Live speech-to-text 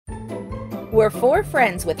We're four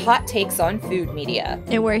friends with hot takes on food media.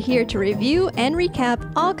 And we're here to review and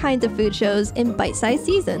recap all kinds of food shows in bite-sized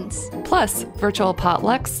seasons. Plus, virtual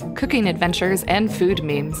potlucks, cooking adventures, and food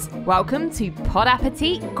memes. Welcome to Pod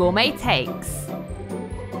Appétit Gourmet Takes.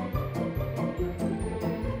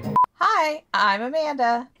 Hi, I'm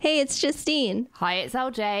Amanda. Hey, it's Justine. Hi, it's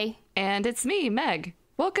LJ. And it's me, Meg.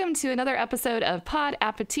 Welcome to another episode of Pod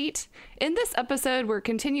Appétit. In this episode, we're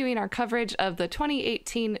continuing our coverage of the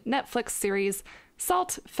 2018 Netflix series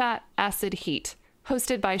Salt, Fat, Acid, Heat,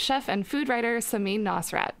 hosted by chef and food writer Samin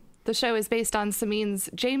Nosrat. The show is based on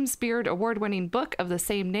Samin's James Beard award-winning book of the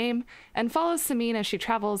same name and follows Samin as she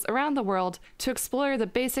travels around the world to explore the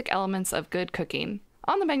basic elements of good cooking.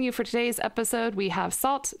 On the menu for today's episode, we have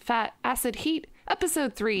Salt, Fat, Acid, Heat,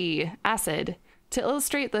 Episode 3, Acid. To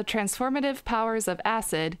illustrate the transformative powers of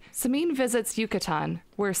acid, Samin visits Yucatán,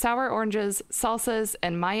 where sour oranges, salsas,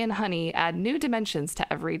 and Mayan honey add new dimensions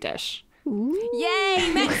to every dish. Ooh.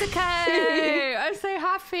 Yay, Mexico! I'm so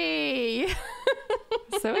happy.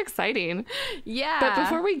 So exciting. Yeah. But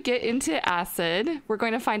before we get into acid, we're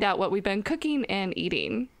going to find out what we've been cooking and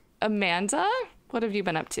eating. Amanda, what have you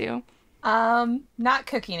been up to? Not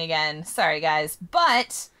cooking again. Sorry, guys.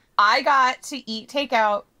 But I got to eat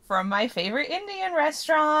takeout from my favorite Indian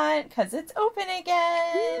restaurant because it's open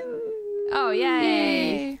again. Oh,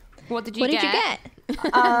 yay. What did you get?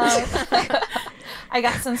 I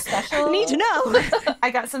got some special... Need to know.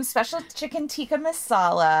 I got some special chicken tikka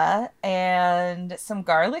masala and some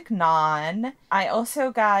garlic naan. I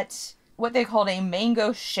also got what they called a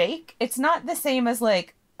mango shake. It's not the same as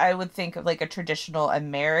I would think of a traditional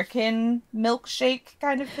American milkshake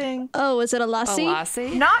kind of thing. Oh, is it a lassi? A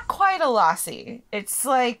lassi? Not quite a lassi. It's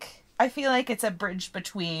I feel like it's a bridge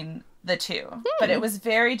between the two. But it was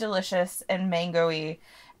very delicious and mango-y.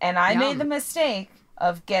 And I made the mistake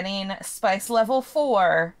of getting spice level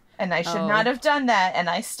 4. And I should not have done that. And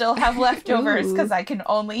I still have leftovers because I can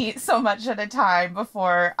only eat so much at a time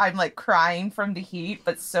before I'm crying from the heat,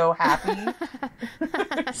 but so happy.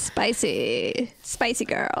 Spicy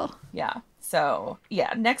girl. Yeah. So,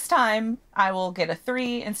 yeah, next time I will get a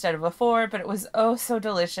 3 instead of a 4, but it was so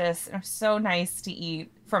delicious. It was so nice to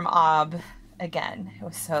eat from Ob again. It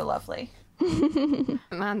was so lovely.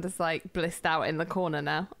 Amanda's blissed out in the corner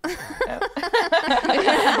now.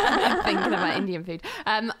 Thinking about Indian food.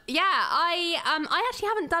 I actually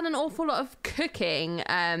haven't done an awful lot of cooking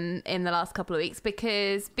in the last couple of weeks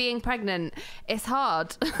because being pregnant is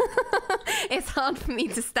hard. It's hard for me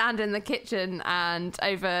to stand in the kitchen and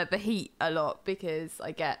over the heat a lot because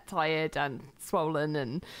I get tired and swollen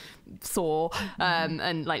and sore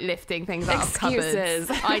and lifting things out of cupboards.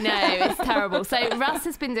 I know, it's terrible. So Russ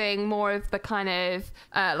has been doing more of the kind of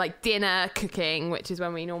dinner cooking, which is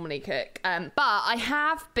when we normally cook, but I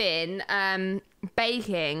have been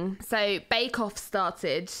baking. So Bake Off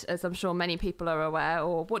started, as I'm sure many people are aware,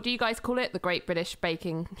 or what do you guys call it, the Great British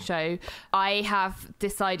Baking Show. I have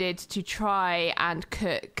decided to try and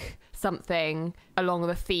cook something along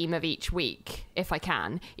the theme of each week, if I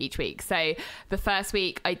can, each week. So the first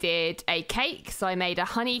week I did a cake. So I made a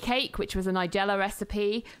honey cake, which was a Nigella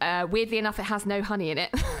recipe. Weirdly enough, it has no honey in it.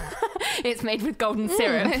 It's made with golden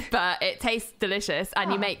syrup, but it tastes delicious.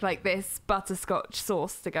 And you make this butterscotch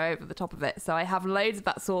sauce to go over the top of it. So I have loads of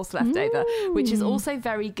that sauce left over, which is also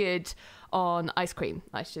very good on ice cream,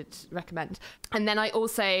 I should recommend. And then I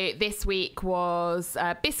also, this week was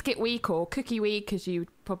biscuit week or cookie week, as you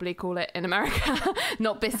would probably call it in America.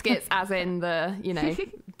 Not biscuits as in the,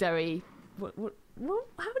 doughy. What,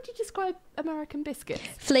 how would you describe American biscuits?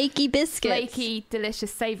 Flaky biscuits. Flaky,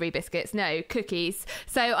 delicious, savoury biscuits. No, cookies.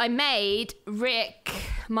 So I made Rick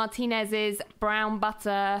Martinez's brown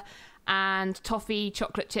butter and toffee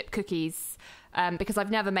chocolate chip cookies. Because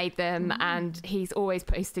I've never made them, and he's always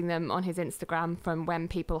posting them on his Instagram from when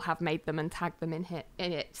people have made them and tagged them in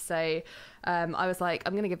it. So I was like,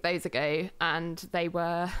 I'm going to give those a go, and they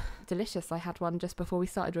were delicious. I had one just before we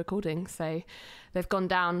started recording, so they've gone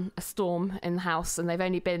down a storm in the house, and they've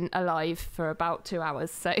only been alive for about 2 hours.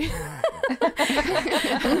 So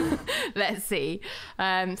let's see.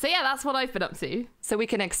 So yeah, that's what I've been up to. So we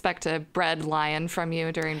can expect a bread lion from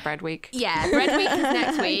you during bread week. Yeah, bread week is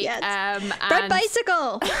next week. Yes. Bread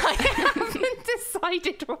bicycle. I haven't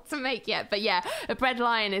decided what to make yet, but yeah, a bread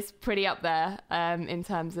lion is pretty up there in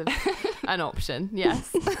terms of an option.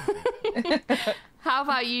 Yes. How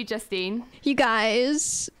about you, Justine? You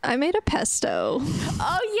guys, I made a pesto.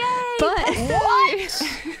 Oh, yay! But what?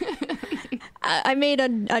 I made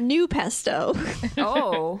a new pesto.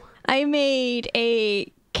 Oh. I made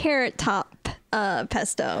a carrot top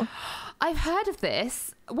pesto. I've heard of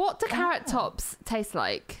this. What do carrot tops taste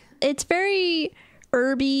like? It's very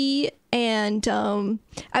herby, and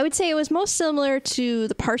I would say it was most similar to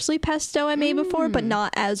the parsley pesto I made before, but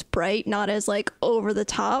not as bright, not as like over the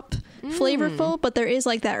top flavorful, but there is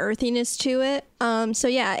like that earthiness to it. So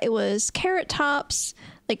yeah, it was carrot tops,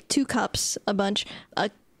 like 2 cups, a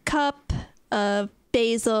cup of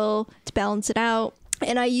basil to balance it out,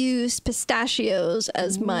 and I used pistachios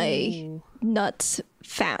as my nut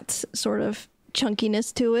fat sort of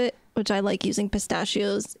chunkiness to it, which I like using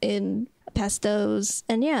pistachios in pestos.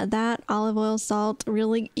 And yeah, that, olive oil, salt,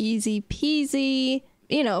 really easy peasy,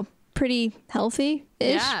 you know, pretty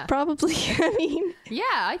healthy-ish, probably. I mean, yeah,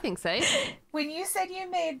 I think so. When you said you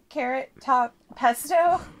made carrot top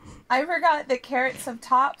pesto, I forgot that carrots have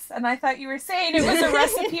tops, and I thought you were saying it was a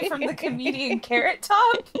recipe from the comedian Carrot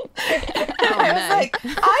Top. I was like,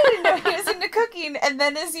 I didn't know he was into cooking, and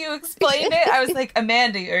then as you explained it, I was like,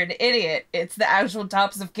 Amanda, you're an idiot. It's the actual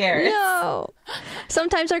tops of carrots. no.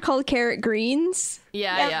 Sometimes they're called carrot greens.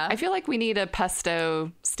 Yeah. I feel like we need a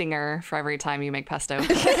pesto stinger for every time you make pesto.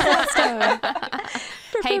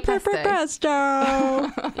 Hey,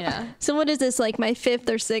 pesto. Yeah. So what is this, like my 5th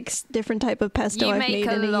or 6th different type of pesto You I've make made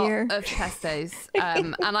a in a lot year? of pestos,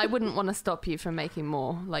 and I wouldn't want to stop you from making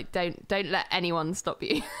more. Like, don't let anyone stop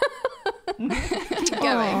you. Keep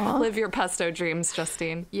going. Live your pesto dreams,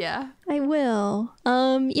 Justine. Yeah. I will.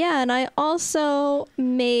 Yeah, and I also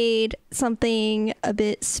made something a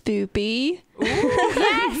bit spoopy.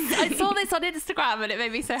 Yes, I saw this on Instagram and it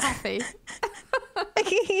made me so happy.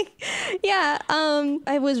 Yeah,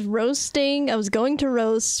 I was going to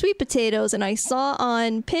roast sweet potatoes, and I saw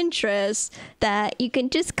on Pinterest that you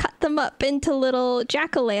can just cut them up into little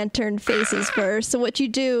jack-o'-lantern faces first. So what you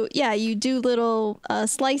do, you do little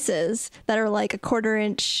slices that are like a 1/4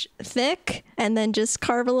 inch thick, and then just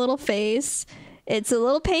carve a little face. It's a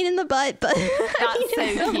little pain in the butt, but That's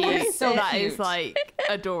so cute. That cute. is like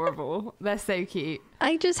adorable. They're so cute.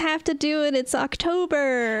 I just have to do it. It's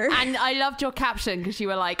October. And I loved your caption because you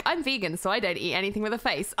were like, I'm vegan, so I don't eat anything with a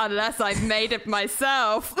face unless I've made it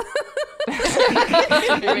myself.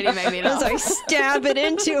 It really made me laugh. As I stab it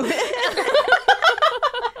into it.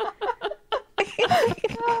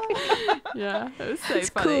 Yeah, it was so It's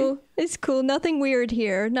funny. cool. It's cool. Nothing weird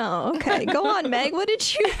here. No. Okay. Go on, Meg. What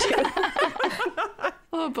did you do?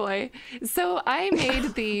 Oh boy. So I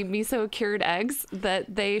made the miso cured eggs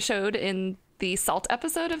that they showed in the salt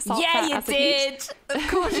episode of Salt, Yeah, Fat, you Acid, Heat. did. Of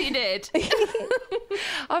course you did.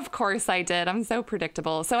 Of course I did. I'm so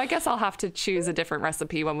predictable. So I guess I'll have to choose a different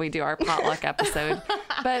recipe when we do our potluck episode.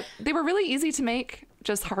 But they were really easy to make.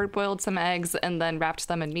 Just hard-boiled some eggs and then wrapped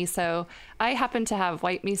them in miso. I happen to have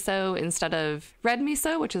white miso instead of red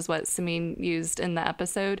miso, which is what Samin used in the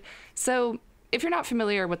episode. So if you're not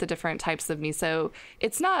familiar with the different types of miso,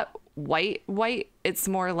 it's not white. It's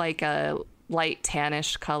more like a light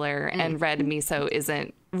tannish color, and red miso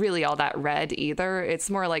isn't really all that red either. It's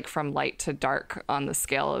more like from light to dark on the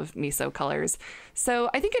scale of miso colors. So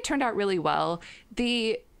I think it turned out really well.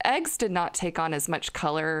 The eggs did not take on as much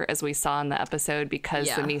color as we saw in the episode because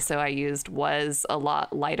the miso I used was a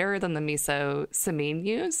lot lighter than the miso Samin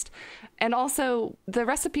used. And also, the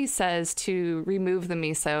recipe says to remove the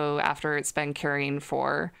miso after it's been curing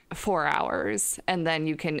for 4 hours, and then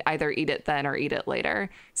you can either eat it then or eat it later.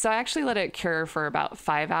 So I actually let it cure for about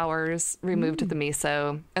 5 hours, removed the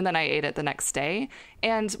miso, and then I ate it the next day.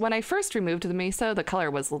 And when I first removed the miso, the color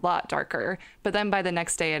was a lot darker, but then by the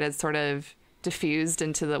next day it had sort of diffused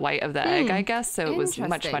into the white of the egg, I guess, so it was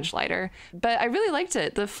much lighter. But I really liked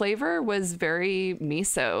it. The flavor was very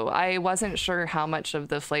miso. I wasn't sure how much of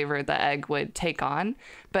the flavor the egg would take on,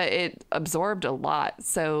 but it absorbed a lot.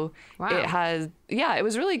 So it had, it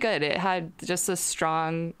was really good. It had just a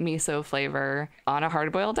strong miso flavor on a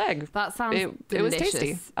hard-boiled egg. That sounds delicious. It was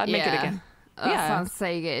tasty. I'd make it again. That sounds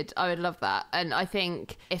so good. I would love that. And I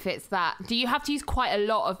think if it's that, do you have to use quite a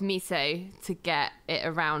lot of miso to get it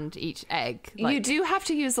around each egg? You do have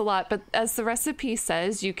to use a lot, but as the recipe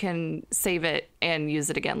says, you can save it and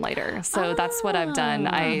use it again later. So that's what I've done.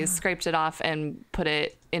 I scraped it off and put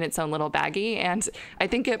it in its own little baggie. And I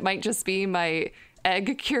think it might just be my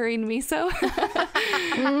egg curing miso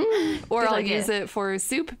or I'll use it for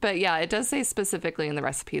soup, but it does say specifically in the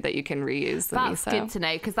recipe that you can reuse the miso. That's good to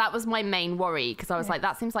know, because that was my main worry, because I was like,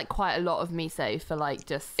 that seems like quite a lot of miso for like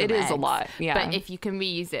just some it is eggs. A lot, but if you can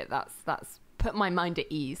reuse it, that's put my mind at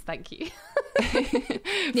ease. Thank you.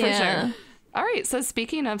 For sure. All right, so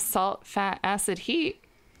speaking of salt, fat, acid, heat,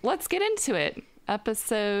 let's get into it.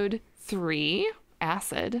 Episode 3,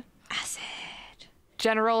 acid.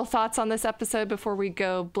 general thoughts on this episode before we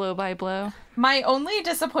go blow by blow? My only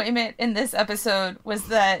disappointment in this episode was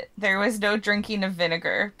that there was no drinking of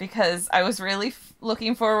vinegar, because I was really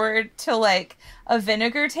looking forward to like a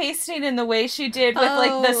vinegar tasting in the way she did with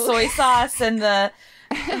like the soy sauce and the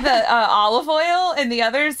olive oil and the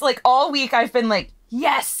others. Like all week I've been like,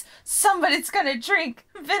 yes, somebody's gonna drink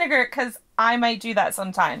vinegar, because I might do that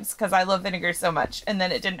sometimes because I love vinegar so much, and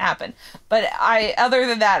then it didn't happen. But other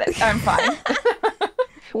than that, I'm fine.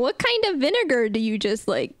 What kind of vinegar do you just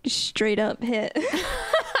like straight up hit?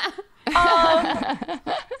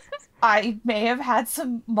 I may have had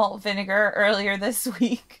some malt vinegar earlier this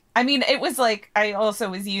week. I mean, it was like I also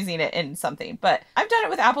was using it in something, but I've done it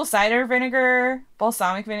with apple cider vinegar,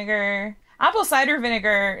 balsamic vinegar. Apple cider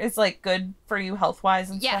vinegar is like good for you health-wise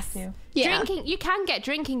and stuff too. Yeah. You can get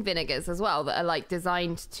drinking vinegars as well that are like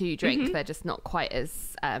designed to drink. They're just not quite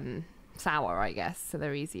as sour, I guess, so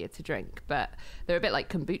they're easier to drink, but they're a bit like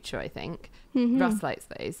kombucha, I think. Russ likes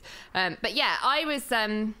those. But yeah, I was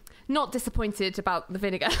not disappointed about the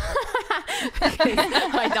vinegar.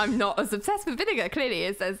 I'm not as obsessed with vinegar, clearly,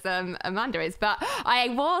 as Amanda is, but I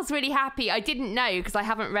was really happy. I didn't know, because I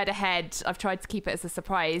haven't read ahead. I've tried to keep it as a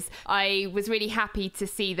surprise. I was really happy to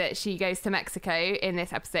see that she goes to Mexico in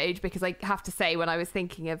this episode, because I have to say, when I was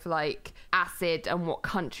thinking of like acid and what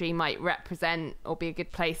country might represent or be a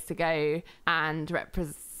good place to go and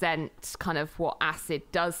represent kind of what acid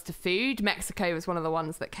does to food, Mexico was one of the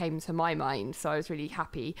ones that came to my mind. So I was really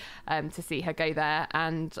happy to see her go there,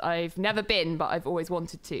 and I've never been, but I've always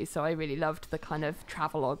wanted to, so I really loved the kind of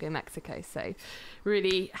travelogue in Mexico, so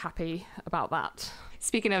really happy about that.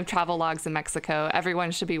 Speaking of travelogues in Mexico, everyone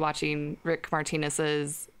should be watching Rick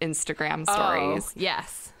Martinez's Instagram stories. Oh,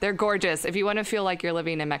 yes. They're gorgeous. If you want to feel like you're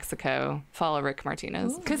living in Mexico, follow Rick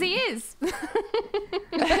Martinez. Because he is.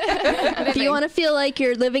 If you want to feel like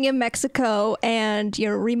you're living in Mexico and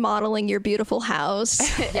you're remodeling your beautiful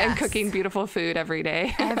house and cooking beautiful food every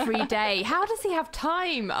day. Every day. How does he have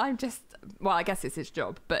time? Well, I guess it's his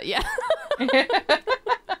job, but yeah.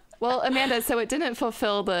 Well, Amanda, so it didn't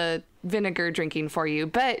fulfill the vinegar drinking for you,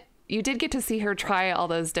 but you did get to see her try all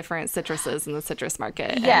those different citruses in the citrus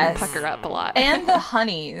market and pucker up a lot. And the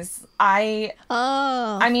honeys. I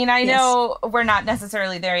mean, I know we're not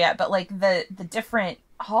necessarily there yet, but like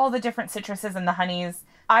all the different citruses and the honeys,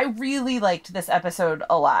 I really liked this episode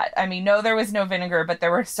a lot. I mean, no, there was no vinegar, but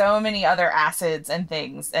there were so many other acids and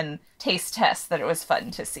things and taste tests that it was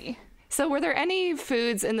fun to see. So were there any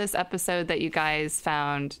foods in this episode that you guys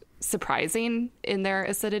found surprising in their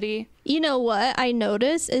acidity? You know what I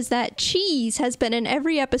noticed is that cheese has been in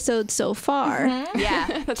every episode so far.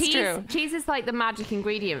 Yeah, that's true. Cheese is like the magic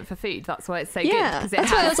ingredient for food. That's why it's so good.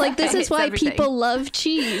 That's why I was like, this is why people love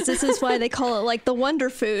cheese. This is why they call it like the wonder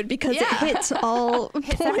food, because it hits all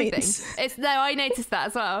points. I noticed that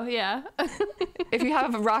as well. Yeah. If you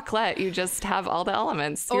have raclette, you just have all the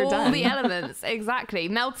elements. You're done. All the elements, exactly.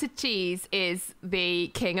 Melted cheese is the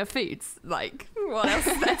king of foods. Like, what else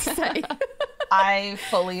is there to say? I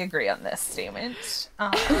fully agree on this statement.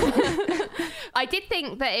 I did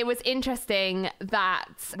think that it was interesting that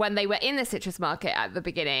when they were in the citrus market at the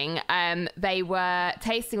beginning, they were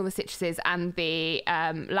tasting all the citruses, and the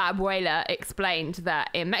La Abuela explained that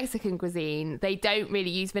in Mexican cuisine, they don't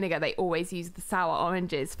really use vinegar. They always use the sour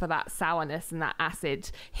oranges for that sourness and that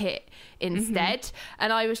acid hit instead.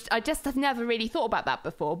 And I just have never really thought about that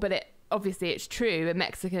before, but obviously it's true in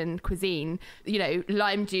Mexican cuisine. You know,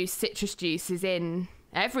 lime juice, citrus juice is in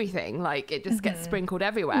everything. Like, it just gets sprinkled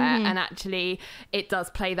everywhere, and actually it does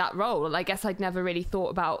play that role. And I guess I'd never really thought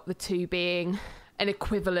about the two being an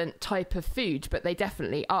equivalent type of food, but they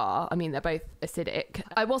definitely are. I mean, they're both acidic.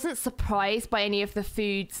 I wasn't surprised by any of the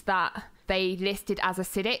foods that they listed as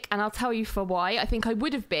acidic, and I'll tell you for why. I think I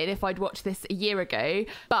would have been if I'd watched this a year ago,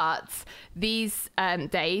 but these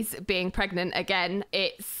days, being pregnant again,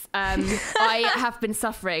 it's I have been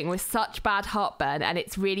suffering with such bad heartburn, and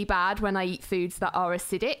it's really bad when I eat foods that are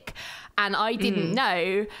acidic. And I didn't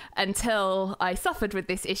know until I suffered with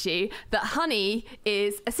this issue that honey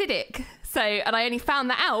is acidic. So, and I only found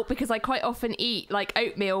that out because I quite often eat like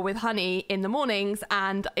oatmeal with honey in the mornings,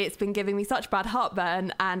 and it's been giving me such bad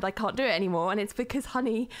heartburn and I can't do it anymore. And it's because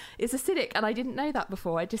honey is acidic, and I didn't know that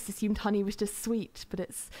before. I just assumed honey was just sweet, but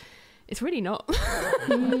it's really not.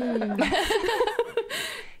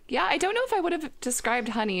 Yeah, I don't know if I would have described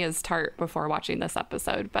honey as tart before watching this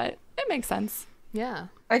episode, but it makes sense. Yeah.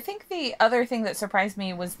 I think the other thing that surprised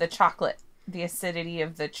me was the chocolate, the acidity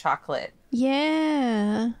of the chocolate.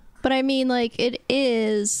 Yeah. But I mean, like, it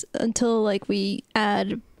is until, like, we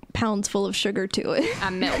add pounds full of sugar to it.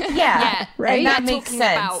 And milk. Yeah. Right? And that They're makes talking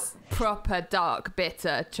sense. about proper dark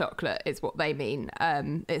bitter chocolate is what they mean.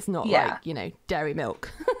 It's not dairy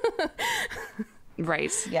milk.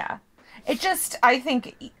 Right. Yeah. It just, I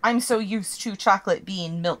think I'm so used to chocolate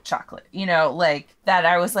being milk chocolate, like that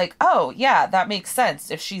I was like, oh yeah, that makes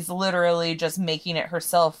sense if she's literally just making it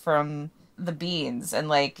herself from the beans. And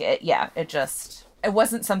like, it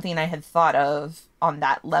wasn't something I had thought of on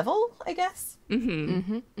that level, I guess.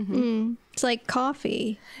 It's like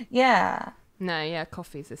coffee. Yeah. No, yeah,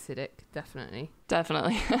 coffee's acidic, definitely.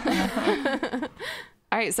 Definitely.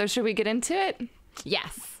 All right, so should we get into it?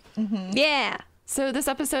 Yes. Yeah. So this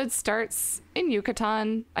episode starts in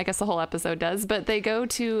Yucatán. I guess the whole episode does, but they go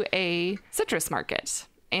to a citrus market,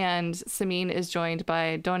 and Samin is joined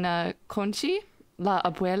by Dona Conchi, la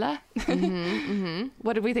abuela.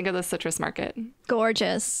 What did we think of the citrus market?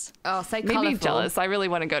 Gorgeous. Oh, so Made colourful. me jealous. I really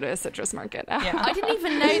want to go to a citrus market. Yeah. I didn't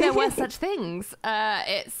even know there were such things.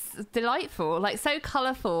 It's delightful, like so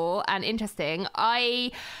colourful and interesting.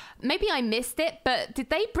 Maybe I missed it, but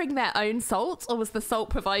did they bring their own salt, or was the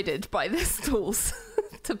salt provided by the stalls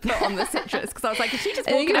to put on the citrus? Because I was like, is she just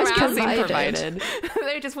walking around? Provided.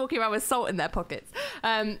 They were just walking around with salt in their pockets.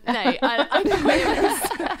 No, I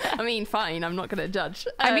mean, fine, I'm not going to judge.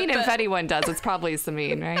 If anyone does, it's probably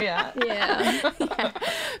Samin, right? Yeah.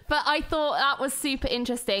 But I thought that was super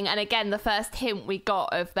interesting. And again, the first hint we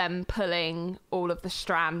got of them pulling all of the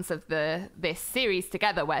strands of this series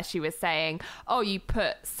together, where she was saying, oh, you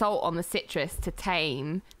put salt on the citrus to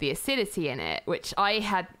tame the acidity in it, which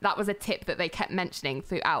that was a tip that they kept mentioning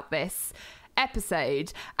throughout this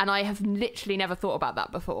episode, and I have literally never thought about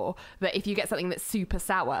that before, that if you get something that's super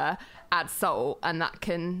sour, add salt and that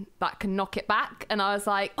can knock it back. And I was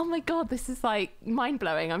like, oh my god, this is like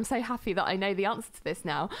mind-blowing. I'm so happy that I know the answer to this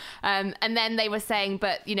now. And then they were saying,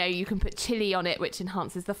 but you can put chili on it, which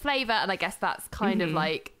enhances the flavor, and I guess that's kind of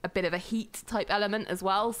like a bit of a heat type element as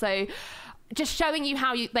well. So just showing you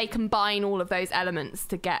how they combine all of those elements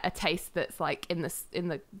to get a taste that's like in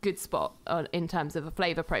the good spot in terms of a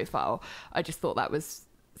flavor profile. I just thought that was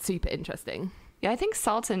super interesting. Yeah, I think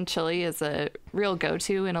salt and chili is a real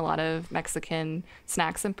go-to in a lot of Mexican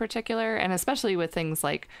snacks in particular, and especially with things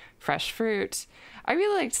like fresh fruit. I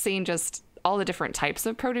really liked seeing just all the different types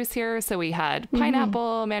of produce here. So we had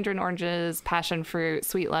pineapple, mandarin oranges, passion fruit,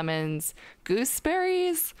 sweet lemons,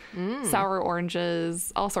 gooseberries, sour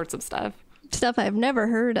oranges, all sorts of stuff. Stuff I've never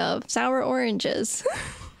heard of. Sour oranges.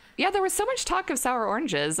 Yeah, there was so much talk of sour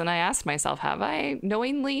oranges, and I asked myself, have I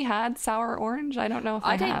knowingly had sour orange? I don't know if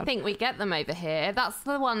I have. I don't think we get them over here. That's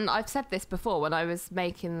the one, I've said this before when I was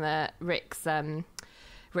making Rick's going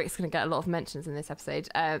to get a lot of mentions in this episode,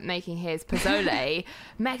 making his pozole.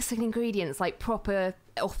 Mexican ingredients, like proper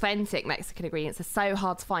authentic Mexican ingredients, are so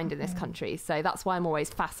hard to find in this country. So that's why I'm always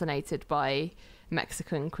fascinated by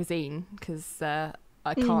Mexican cuisine, because I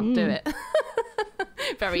can't do it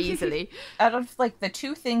very easily. Out of like the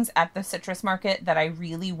two things at the citrus market that I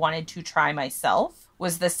really wanted to try myself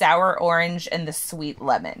was the sour orange and the sweet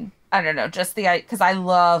lemon. I don't know, just because I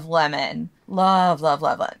love lemon. Love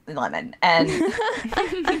lemon. And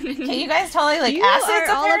can you guys tell me, like, you acids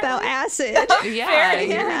are all apparently? about acid.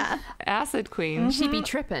 Yeah. Acid queen. She be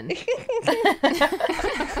tripping.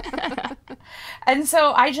 And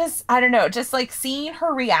so I don't know, just like seeing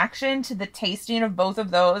her reaction to the tasting of both of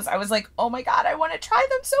those, I was like, oh my god, I want to try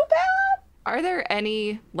them so bad. Are there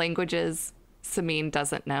any languages Samin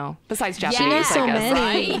doesn't know besides Japanese? She knows so I guess.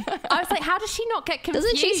 many. Right? I was like, how does she not get confused?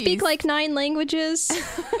 Doesn't she speak like 9 languages?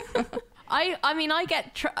 I mean, I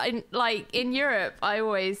get like in Europe, I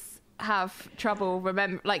always have trouble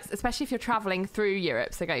especially if you're traveling through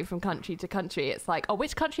Europe, so going from country to country, it's like, oh,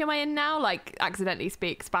 which country am I in now? Like, accidentally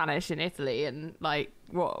speak Spanish in Italy, and like,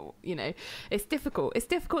 what, it's difficult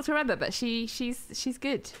to remember, but she's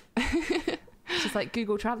good. She's like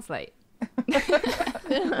Google Translate.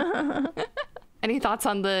 Any thoughts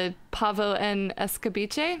on the pavo en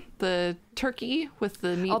escabeche, the turkey with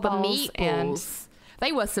the meatballs? Oh, the meatballs.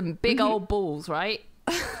 They were some big old balls, right?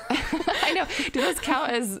 I know. Do those count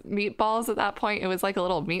as meatballs at that point? It was like a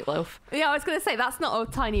little meatloaf. Yeah, I was going to say, that's not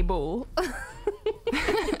a tiny ball.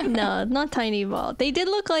 No, not tiny ball. They did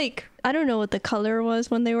look like, I don't know what the color was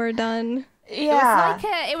when they were done. Yeah.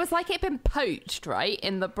 It was like it had been poached, right,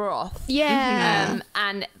 in the broth. Yeah.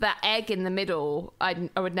 And that egg in the middle, I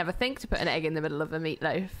would never think to put an egg in the middle of a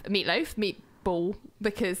meatball,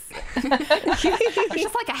 because it was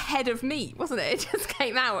just like a head of meat, wasn't it? It just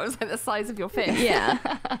came out. It was like the size of your fist. Yeah.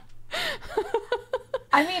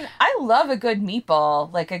 I mean, I love a good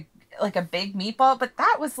meatball, like a big meatball, but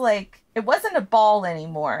that was like, it wasn't a ball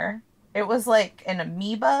anymore. It was like an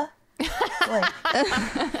amoeba.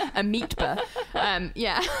 A meatba.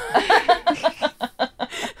 Yeah.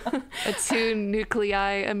 A 2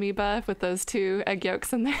 nuclei amoeba with those 2 egg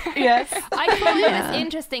yolks in there. Yes. I thought it was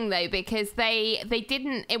interesting though, because they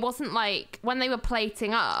didn't, it wasn't like when they were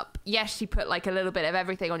plating up, yes, you put like a little bit of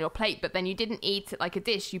everything on your plate, but then you didn't eat it like a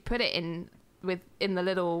dish. You put it in the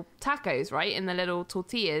little tacos, right? In the little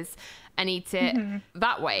tortillas, and eat it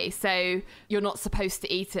that way. So you're not supposed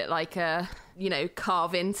to eat it like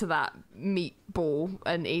carve into that meatball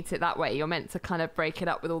and eat it that way. You're meant to kind of break it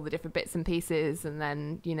up with all the different bits and pieces and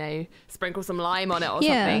then, sprinkle some lime on it or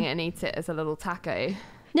something and eat it as a little taco.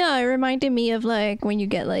 No, it reminded me of like when you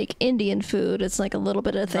get like Indian food, it's like a little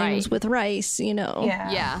bit of things with rice,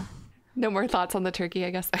 Yeah. No more thoughts on the turkey, I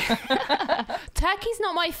guess. Turkey's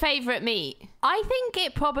not my favorite meat. I think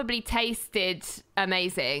it probably tasted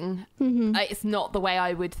amazing. It's not the way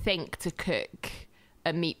I would think to cook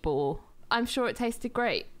a meatball. I'm sure it tasted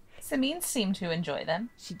great. Samin seemed to enjoy them.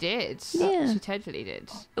 She did. Yeah. She totally did.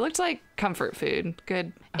 It looked like comfort food.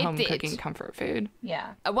 Good home cooking comfort food.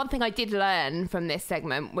 Yeah. One thing I did learn from this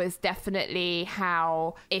segment was definitely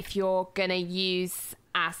how if you're going to use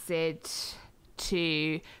acid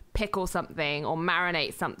to pickle something or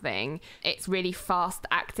marinate something, it's really fast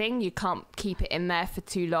acting. You can't keep it in there for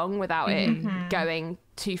too long without it going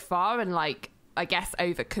too far and I guess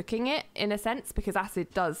overcooking it in a sense, because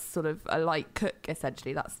acid does sort of a light cook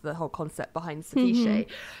essentially. That's the whole concept behind ceviche.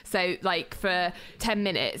 So for 10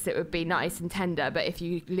 minutes it would be nice and tender, but if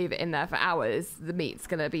you leave it in there for hours, the meat's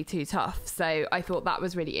going to be too tough. So I thought that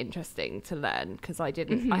was really interesting to learn, because I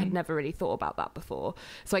had never really thought about that before.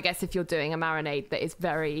 So I guess if you're doing a marinade that is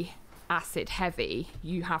very acid heavy,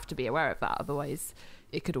 you have to be aware of that, otherwise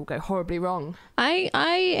it could all go horribly wrong. I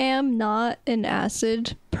am not an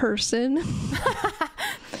acid person.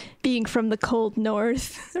 Being from the cold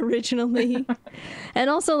north originally. And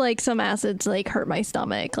also like some acids like hurt my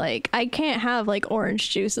stomach. Like I can't have like orange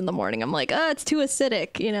juice in the morning. I'm like, it's too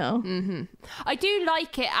acidic, I do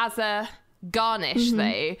like it as a garnish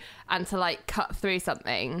though, and to like cut through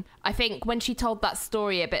something. I think when she told that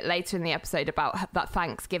story a bit later in the episode about that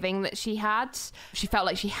Thanksgiving that she had, she felt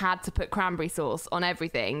like she had to put cranberry sauce on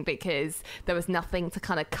everything because there was nothing to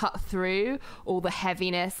kind of cut through all the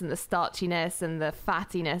heaviness and the starchiness and the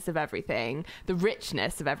fattiness of everything, the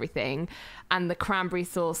richness of everything, and the cranberry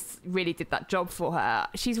sauce really did that job for her.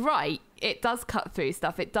 She's right, it does cut through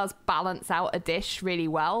stuff. It does balance out a dish really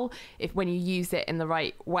well when you use it in the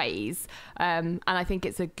right ways. And I think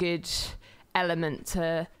it's a good element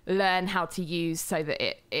to learn how to use so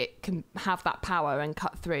that it can have that power and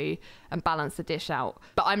cut through and balance the dish out.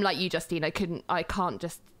 But I'm like you, Justine. I can't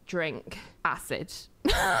just drink acid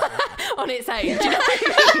on its own. Do you know what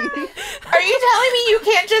I mean? Are you telling me you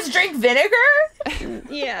can't just drink vinegar?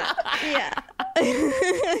 Yeah.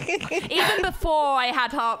 Even before I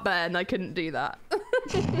had heartburn, I couldn't do that.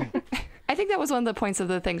 I think that was one of the points of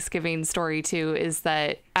the Thanksgiving story too, is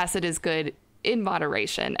that acid is good in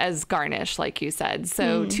moderation as garnish, like you said.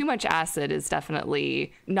 So too much acid is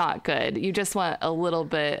definitely not good. You just want a little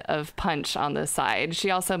bit of punch on the side.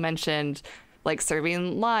 She also mentioned like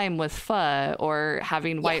serving lime with pho or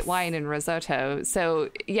having white wine in risotto.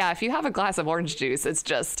 So yeah, if you have a glass of orange juice, it's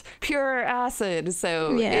just pure acid.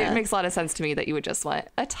 So it makes a lot of sense to me that you would just want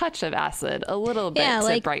a touch of acid, a little bit to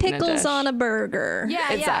like brighten a dish. pickles on a burger.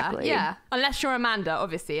 Yeah, exactly. Yeah. Unless you're Amanda,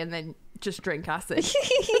 obviously, and then just drink acid.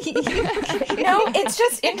 No, it's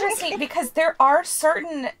just interesting because there are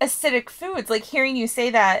certain acidic foods. Like hearing you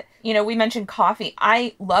say that, we mentioned coffee.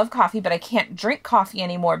 I love coffee, but I can't drink coffee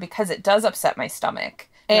anymore because it does upset my stomach.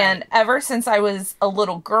 And ever since I was a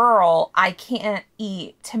little girl, I can't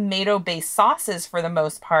eat tomato-based sauces for the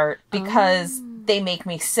most part because they make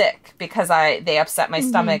me sick, because they upset my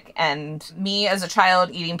stomach. And me as a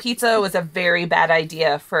child eating pizza was a very bad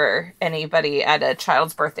idea for anybody at a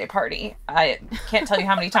child's birthday party. I can't tell you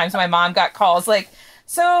how many times my mom got calls like,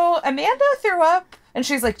 so Amanda threw up. And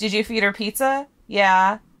she's like, did you feed her pizza?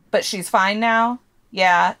 Yeah. But she's fine now?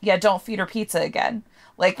 Yeah. Yeah, don't feed her pizza again.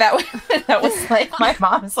 Like that was like my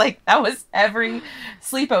mom's like, that was every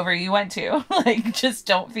sleepover you went to. Like, just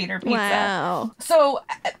don't feed her pizza. Wow. So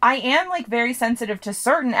I am like very sensitive to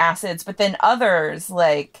certain acids, but then others,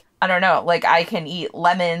 like, I don't know, like I can eat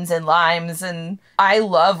lemons and limes, and I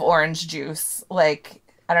love orange juice. Like,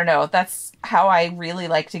 I don't know, that's how I really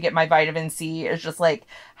like to get my vitamin C, is just like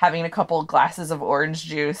having a couple glasses of orange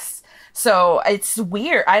juice. So it's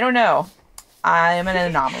weird. I don't know. I'm an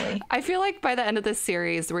anomaly. I feel like by the end of this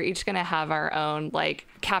series, we're each going to have our own, like,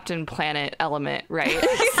 Captain Planet element, right?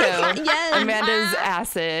 So Yes. Amanda's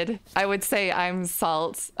acid. I would say I'm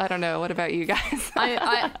salt. I don't know. What about you guys?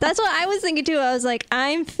 That's what I was thinking too. I was like,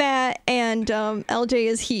 I'm fat and LJ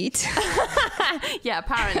is heat. Yeah,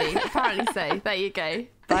 apparently so. There you go.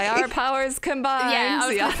 By our powers combined. Yeah, I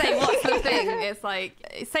was going to say, what's the thing? It's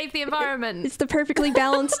like, save the environment. It's the perfectly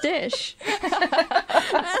balanced dish.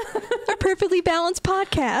 A perfectly balanced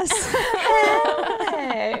podcast.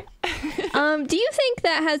 Hey. Do you think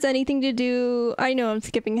that has anything to do, I know I'm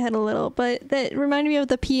skipping ahead a little, but that reminded me of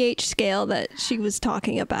the pH scale that she was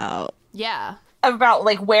talking about. Yeah. About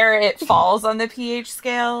like where it falls on the pH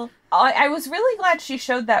scale. I was really glad she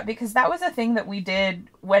showed that, because that was a thing that we did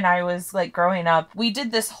when I was like growing up. We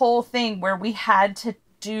did this whole thing where we had to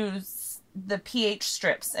do the pH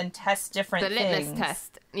strips and test different things. The litmus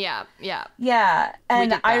test. Yeah. Yeah,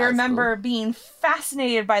 and I remember school. being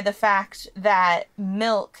fascinated by the fact that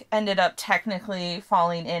milk ended up technically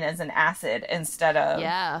falling in as an acid instead of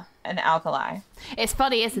an alkali. It's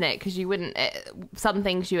funny, isn't it? Because you wouldn't, some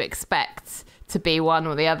things you expect to be one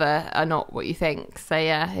or the other are not what you think. So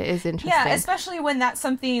yeah, it is interesting. Yeah, especially when that's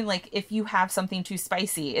something like, if you have something too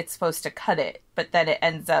spicy, it's supposed to cut it, but then it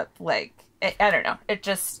ends up like, I don't know. It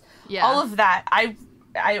just, all of that, I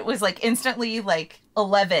was like instantly like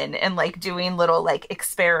 11 and like doing little like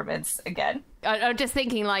experiments again. I'm just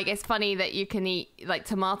thinking, like, it's funny that you can eat, like,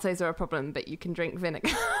 tomatoes are a problem, but you can drink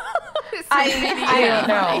vinegar. I don't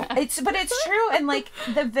know. But it's true. And like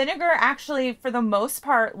the vinegar actually, for the most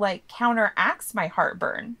part, like counteracts my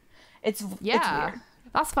heartburn. It's weird.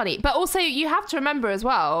 That's funny. But also you have to remember as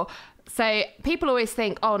well, so people always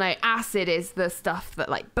think, oh no, acid is the stuff that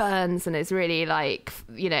like burns and is really like,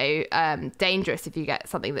 you know, dangerous if you get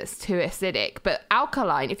something that's too acidic. But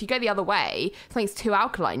alkaline, if you go the other way, something's too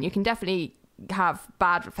alkaline, you can definitely have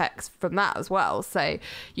bad effects from that as well. So,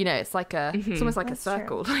 you know, it's like it's almost like that's a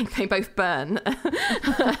circle. True. Like they both burn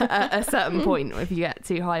at a certain point if you get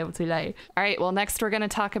too high or too low. All right, well, next we're going to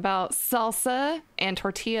talk about salsa and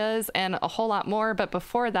tortillas and a whole lot more. But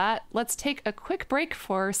before that, let's take a quick break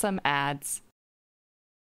for some ads.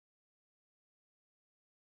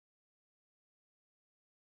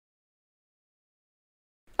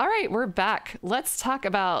 All right, we're back. Let's talk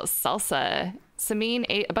about salsa. Samin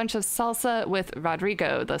ate a bunch of salsa with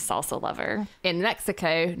Rodrigo, the salsa lover. In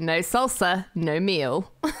Mexico, no salsa, no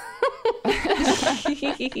meal.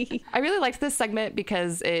 I really liked this segment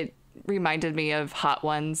because it reminded me of Hot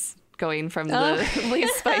Ones, going from the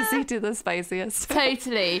least spicy to the spiciest.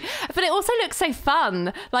 Totally. But it also looks so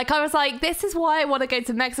fun. Like, I was like, this is why I want to go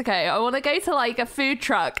to Mexico. I want to go to like a food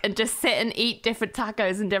truck and just sit and eat different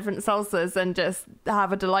tacos and different salsas and just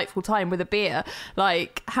have a delightful time with a beer.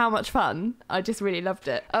 Like, how much fun. I just really loved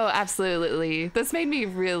it. Oh, absolutely. This made me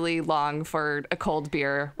really long for a cold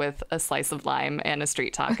beer with a slice of lime and a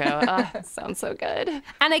street taco. Sounds so good.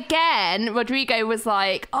 And again, Rodrigo was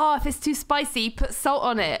like, oh, if it's too spicy, put salt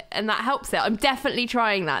on it. And that helps it. I'm definitely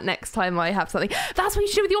trying that next time I have something. That's what you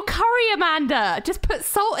should do with your curry, Amanda. Just put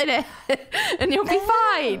salt in it and you'll be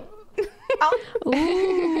fine.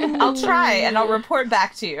 I'll try and I'll report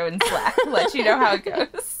back to you in Slack, let you know how it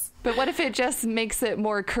goes. But what if it just makes it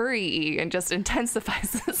more curry-y and just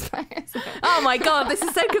intensifies the spice? Oh my god, this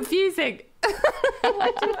is so confusing.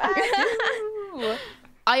 What do I do?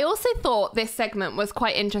 I also thought this segment was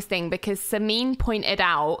quite interesting because Samin pointed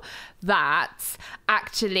out that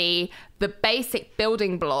actually the basic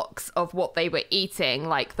building blocks of what they were eating,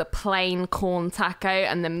 like the plain corn taco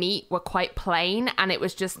and the meat, were quite plain, and it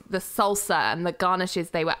was just the salsa and the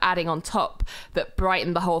garnishes they were adding on top that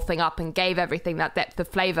brightened the whole thing up and gave everything that depth of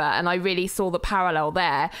flavor. And I really saw the parallel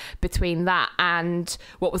there between that and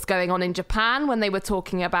what was going on in Japan when they were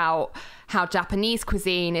talking about how Japanese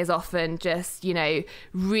cuisine is often just, you know,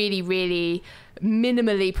 really, really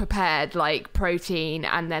minimally prepared, like protein,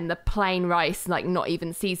 and then the plain rice, like not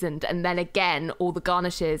even seasoned, and then again all the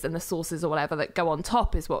garnishes and the sauces or whatever that go on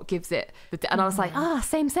top is what gives it and I was like,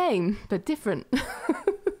 same but different.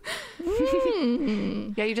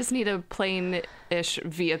 Yeah, you just need a plain-ish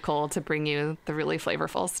vehicle to bring you the really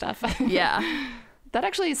flavorful stuff. Yeah. That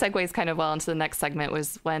actually segues kind of well into the next segment,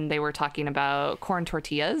 was when they were talking about corn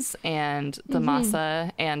tortillas and the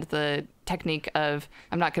masa and the technique of,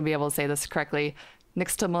 I'm not going to be able to say this correctly,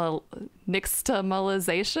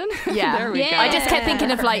 nixtamalization. Yeah. There we go. I just kept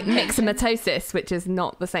thinking of like myxomatosis, which is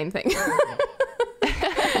not the same thing.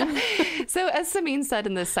 So as Samin said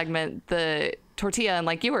in this segment, the tortilla, and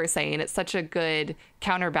like you were saying, it's such a good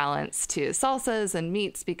counterbalance to salsas and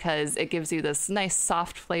meats because it gives you this nice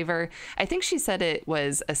soft flavor. I think she said it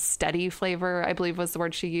was a steady flavor, I believe was the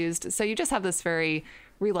word she used. So you just have this very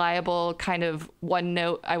reliable kind of one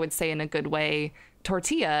note, I would say in a good way,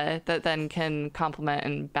 tortilla that then can complement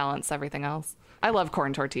and balance everything else. I love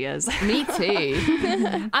corn tortillas. Me too.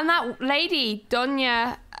 And that lady,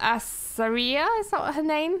 Doña Azaria, is that her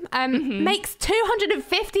name? Makes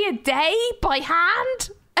 250 a day by hand.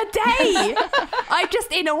 a day. I'm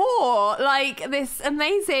just in awe. Like, this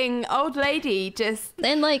amazing old lady just...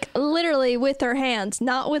 And, like, literally with her hands,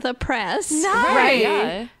 not with a press. No. Right,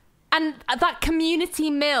 yeah. And that community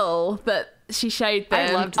mill that she showed them,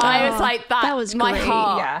 I loved that. I was like, that was my great.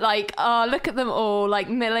 heart. Yeah. Like, oh, look at them all, like,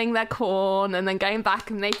 milling their corn and then going back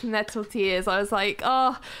and making their tortillas. I was like,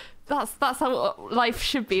 oh... That's how life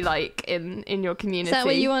should be like in your community. Is that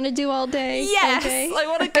what you want to do all day? Yes, all day? I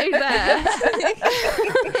want to go there.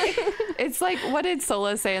 It's like, what did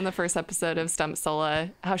Sola say in the first episode of Stump Sola?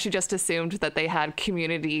 How she just assumed that they had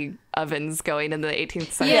community ovens going in the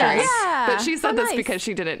 18th century. Yeah. But she said How this nice. because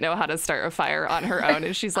she didn't know how to start a fire on her own.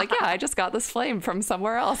 And she's like, yeah, I just got this flame from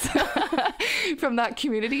somewhere else. From that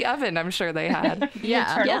community oven I'm sure they had.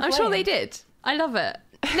 Yeah, eternal I'm sure they flame. did. I love it.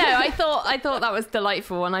 No, I thought that was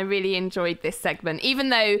delightful, and I really enjoyed this segment, even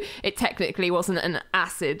though it technically wasn't an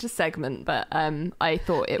acid segment. But I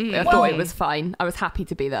thought it was fine. I was happy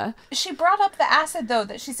to be there. She brought up the acid, though,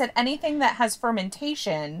 that she said anything that has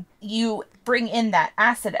fermentation, you bring in that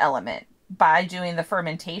acid element by doing the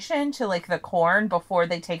fermentation to, like, the corn before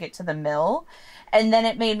they take it to the mill. And then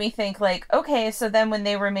it made me think, like, okay, so then when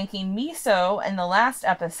they were making miso in the last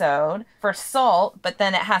episode for salt, but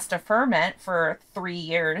then it has to ferment for 3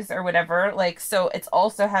 years or whatever, like, so it's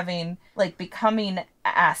also having, like, becoming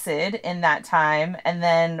acid in that time. And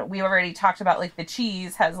then we already talked about, like, the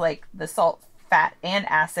cheese has, like, the salt, fat, and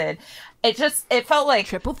acid. It felt like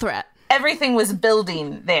Triple threat. everything was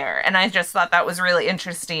building there. And I just thought that was really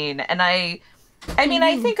interesting. And I mean,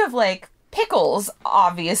 I think of, like, pickles,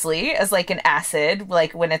 obviously, as, like, an acid,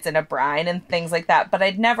 like, when it's in a brine and things like that. But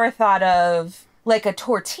I'd never thought of, like, a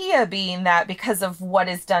tortilla being that because of what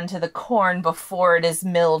is done to the corn before it is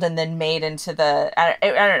milled and then made into the... I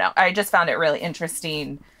don't know. I just found it really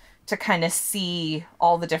interesting to kind of see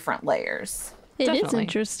all the different layers. It is Definitely.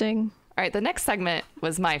 interesting. All right, the next segment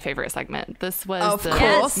was my favorite segment. This was Of the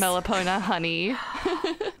course. Melipona honey.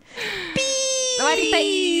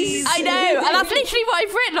 Bees. I know, and that's literally what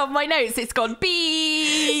I've written on my notes. It's gone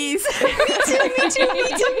bees. Me too.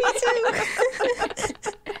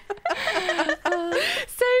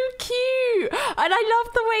 So cute. And I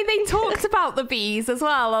love the way they talked about the bees as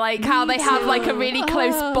well, like how they have like a really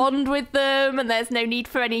close bond with them, and there's no need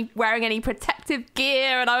for wearing any protective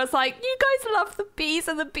gear. And I was like, you guys love the bees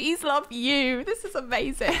and the bees love you. This is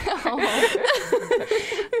amazing.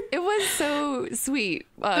 It was so sweet.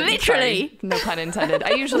 Literally. Sorry, no pun intended.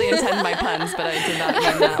 I usually intend my puns, but I did not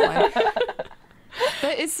mean that one.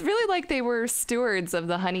 But it's really like they were stewards of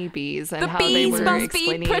the honeybees and The how they bees were must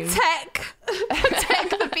explaining be protect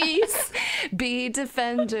the bees. bee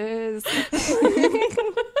defenders.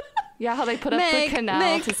 Yeah, how they put up Meg, the canal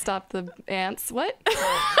Meg. to stop the ants. What?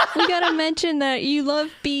 We gotta mention that you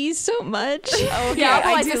love bees so much. Oh, Yeah, I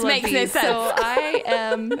otherwise do this love makes no bees. sense. So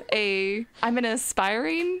I'm an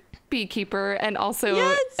aspiring beekeeper and also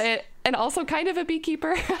Yes. and also kind of a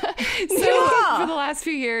beekeeper. So Yeah. for the last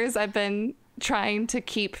few years, I've been trying to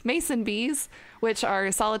keep mason bees, which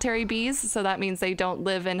are solitary bees. So that means they don't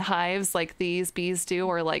live in hives like these bees do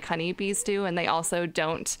or like honeybees do. And they also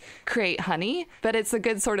don't create honey. But it's a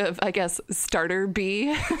good sort of, I guess, starter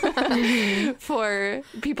bee for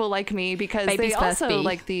people like me because Baby's they first also, bee.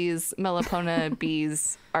 like these Melipona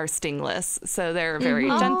bees, are stingless. So they're a very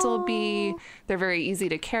gentle bee. They're very easy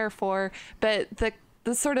to care for. But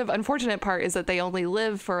the sort of unfortunate part is that they only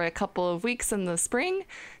live for a couple of weeks in the spring.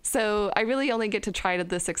 So I really only get to try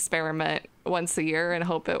this experiment once a year and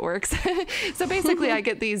hope it works. So basically I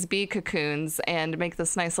get these bee cocoons and make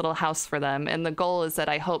this nice little house for them. And the goal is that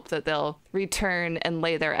I hope that they'll return and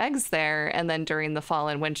lay their eggs there. And then during the fall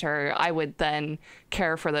and winter, I would then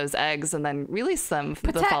care for those eggs and then release them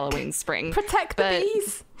the following spring. Protect the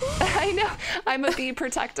bees. I know. I'm a bee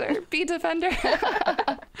protector, bee defender.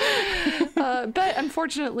 But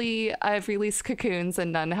unfortunately, I've released cocoons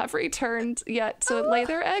and none have returned yet to lay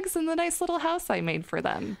their eggs in the nice little house I made for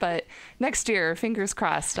them. But next year, fingers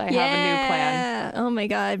crossed, I have a new plan. Oh my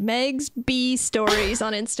god, Meg's bee stories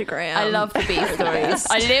on Instagram. I love the bee stories.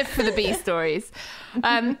 I live for the bee stories.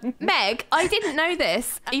 Meg, I didn't know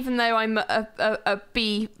this, even though I'm a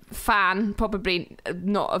bee fan, probably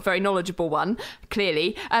not a very knowledgeable one,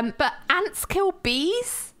 clearly. But ants kill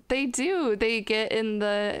bees? They do. They get in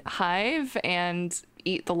the hive and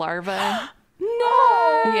eat the larvae.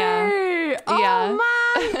 No! Yeah. Oh Yeah.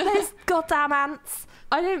 man, those goddamn ants.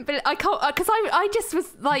 I don't believe, I can't, because I just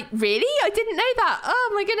was like, really? I didn't know that.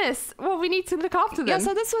 Oh my goodness. Well, we need to look after them. Yeah,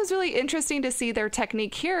 so this was really interesting to see their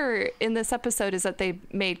technique here in this episode is that they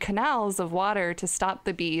made canals of water to stop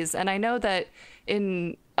the bees. And I know that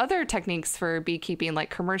in other techniques for beekeeping, like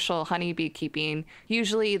commercial honey beekeeping,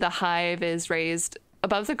 usually the hive is raised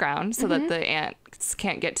above the ground so that the ants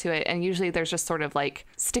can't get to it. And usually there's just sort of like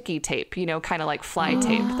sticky tape, you know, kind of like fly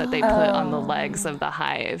tape that they put on the legs of the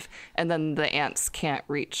hive. And then the ants can't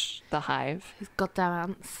reach the hive. These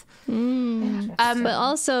goddamn ants. But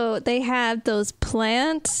also they have those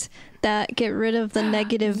plants that get rid of the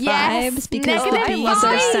negative vibes because the bees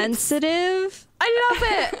are sensitive. I love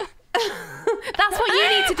it. That's what you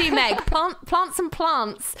need to do, Meg. Plant some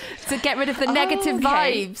plants to get rid of the negative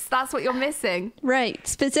vibes. That's what you're missing. Right.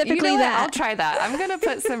 Specifically you know that. I'll try that. I'm going to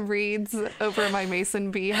put some reeds over my mason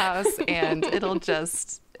bee house and it'll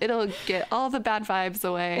get all the bad vibes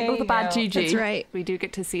away. All the bad juju. That's right. We do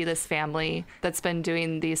get to see this family that's been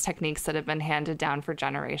doing these techniques that have been handed down for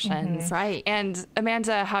generations. Right. And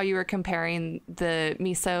Amanda, how you were comparing the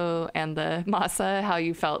miso and the masa, how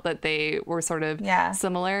you felt that they were sort of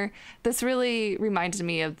similar. This really reminded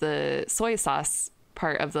me of the soy sauce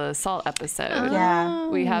part of the salt episode.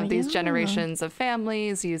 We have these generations of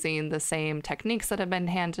families using the same techniques that have been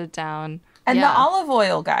handed down. And the olive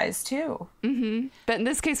oil guys, too. Mm-hmm. But in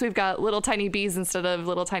this case, we've got little tiny bees instead of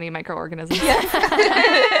little tiny microorganisms.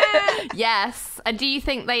 Yes. And do you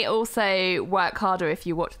think they also work harder if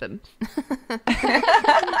you watch them?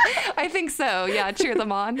 I think so. Yeah, cheer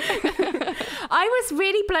them on. I was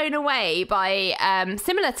really blown away by,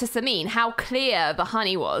 similar to Samin, how clear the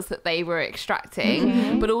honey was that they were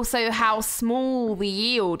extracting, but also how small the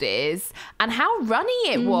yield is and how runny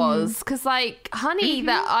it was. Because, like, honey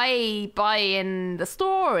that I buy in the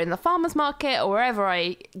store or in the farmer's market or wherever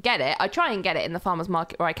I get it, I try and get it in the farmer's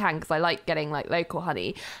market where I can because I like getting, like, local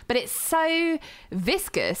honey. But it's so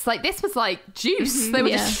viscous. Like, this was like juice. They were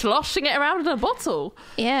just sloshing it around in a bottle.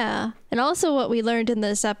 Yeah. And also what we learned in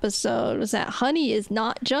this episode was that honey is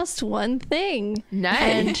not just one thing. No.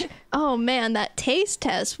 And oh man, that taste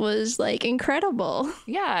test was like incredible.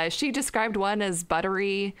 Yeah, she described one as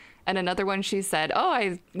buttery and another one she said, oh,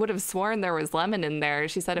 I would have sworn there was lemon in there.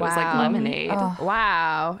 She said it was like lemonade. Oh.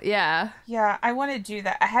 Wow. Yeah. Yeah, I want to do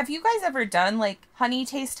that. Have you guys ever done like honey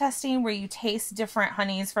taste testing where you taste different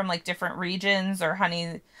honeys from like different regions or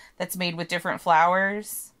honey that's made with different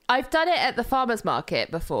flowers? I've done it at the farmer's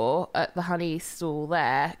market before, at the honey stall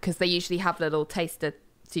there, because they usually have little taster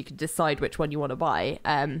so you can decide which one you want to buy.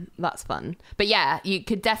 That's fun. But yeah, you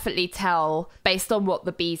could definitely tell based on what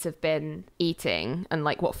the bees have been eating and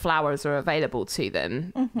like what flowers are available to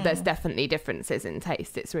them. There's definitely differences in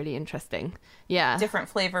taste. It's really interesting. Yeah. Different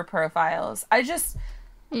flavor profiles. Every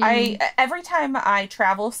time I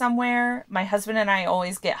travel somewhere, my husband and I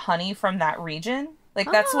always get honey from that region. Like,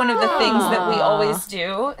 that's one of the things that we always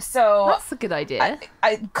do. So that's a good idea.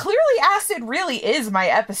 I clearly acid really is my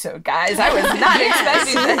episode, guys. I was not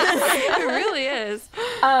expecting this. It really is.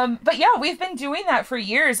 But yeah, we've been doing that for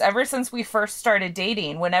years, ever since we first started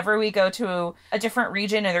dating. Whenever we go to a different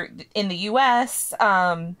region in the U.S.,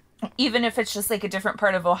 even if it's just like a different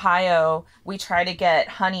part of Ohio, we try to get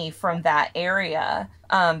honey from that area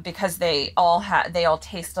because they all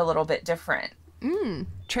taste a little bit different.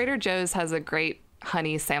 Trader Joe's has a great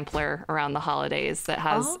honey sampler around the holidays that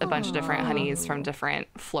has a bunch of different honeys from different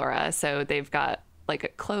flora. So they've got like a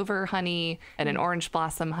clover honey and an orange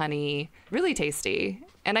blossom honey. Really tasty.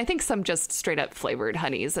 And I think some just straight up flavored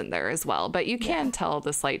honeys in there as well. But you can tell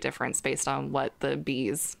the slight difference based on what the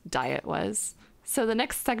bees' diet was. So the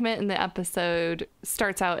next segment in the episode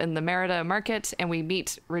starts out in the Merida market, and we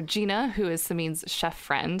meet Regina, who is Samin's chef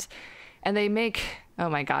friend. And they make, oh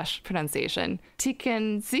my gosh, pronunciation,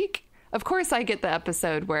 tikkenzik. Of course, I get the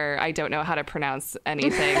episode where I don't know how to pronounce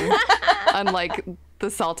anything, unlike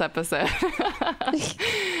the salt episode.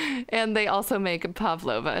 And they also make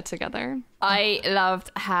pavlova together. I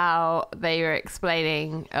loved how they were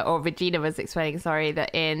explaining, or Regina was explaining, sorry,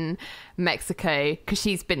 that in Mexico, because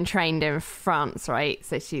she's been trained in France, right?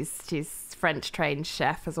 So she's French trained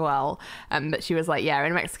chef as well, but she was like, yeah,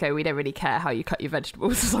 in Mexico we don't really care how you cut your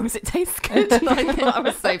vegetables as long as it tastes good. And I thought that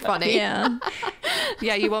was so funny. Yeah.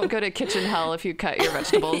 Yeah, you won't go to kitchen hell if you cut your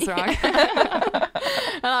vegetables wrong.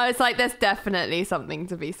 And I was like, there's definitely something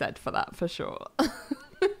to be said for that, for sure.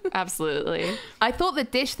 Absolutely. I thought the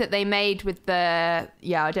dish that they made with I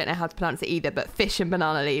don't know how to pronounce it either, but fish and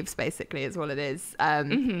banana leaves basically is what it is.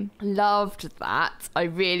 Loved that. I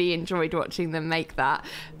really enjoyed watching them make that.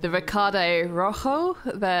 The Recado Rojo,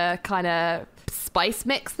 the kind of spice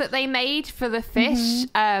mix that they made for the fish,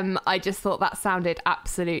 I just thought that sounded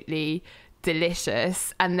absolutely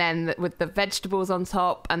delicious. And then with the vegetables on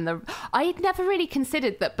top I had never really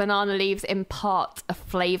considered that banana leaves impart a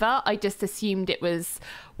flavor. I just assumed it was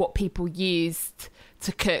what people used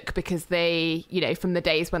to cook because they, from the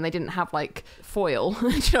days when they didn't have like foil. Do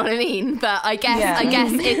you know what I mean? But I guess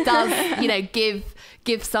it does,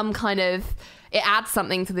 give some kind of it adds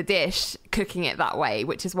something to the dish cooking it that way,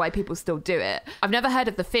 which is why people still do it. I've never heard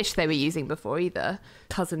of the fish they were using before either.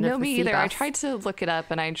 No, me either. I tried to look it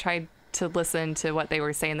up and I tried to listen to what they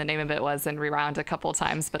were saying the name of it was and rewound a couple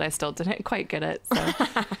times, but I still didn't quite get it. So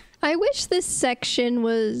I wish this section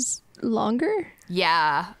was longer.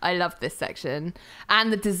 Yeah, I love this section.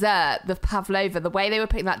 And the dessert, the pavlova, the way they were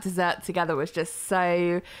putting that dessert together was just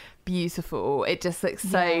so beautiful. It just looks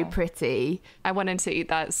so pretty. I wanted to eat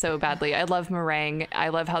that so badly. I love meringue. I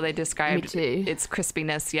love how they described its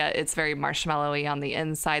crispiness, yet it's very marshmallowy on the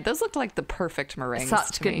inside. Those looked like the perfect meringues.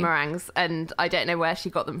 Such good meringues. And I don't know where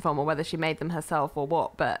she got them from or whether she made them herself or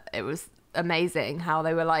what, but it was amazing how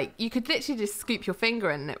they were like, you could literally just scoop your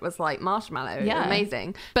finger and it was like marshmallow. Yeah.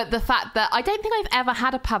 Amazing. But the fact that I don't think I've ever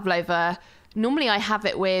had a pavlova. Normally I have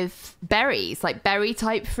it with berries, like berry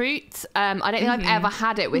type fruit. I don't think I've ever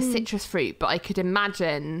had it with citrus fruit, but I could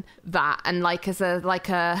imagine that, and like as a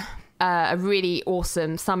really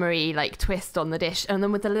awesome summery like twist on the dish, and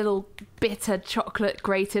then with the little bitter chocolate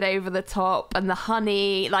grated over the top and the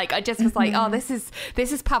honey. Like I just was like, oh, this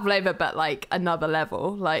is pavlova, but like another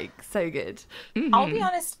level. Like so good. I'll be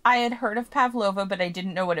honest, I had heard of pavlova, but I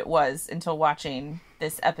didn't know what it was until watching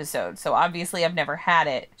this episode, so obviously I've never had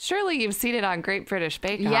it. Surely you've seen it on Great British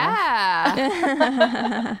Bake Off. Yeah.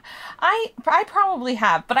 I probably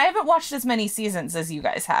have, but I haven't watched as many seasons as you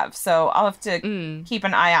guys have, so I'll have to keep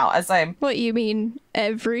an eye out as I'm... What, you mean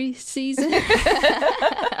every season?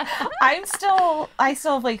 I still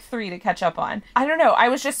have like 3 to catch up on. I don't know, I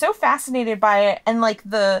was just so fascinated by it, and like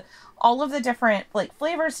all of the different like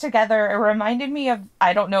flavors together. It reminded me of,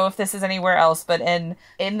 I don't know if this is anywhere else, but in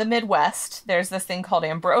the Midwest, there's this thing called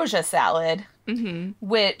ambrosia salad,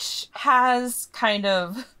 which has kind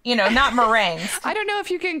of, not meringues. I don't know if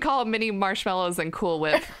you can call mini marshmallows and Cool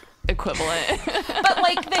Whip equivalent. But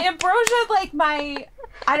like the ambrosia, like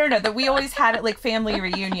I don't know, that we always had at like family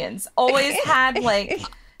reunions, always had like...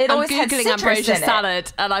 I'm Googling ambrosia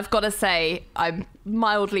salad, and I've got to say, I'm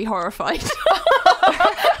mildly horrified.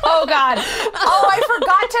 Oh, God. Oh, I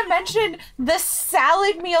forgot to mention the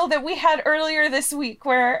salad meal that we had earlier this week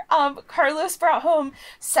where Carlos brought home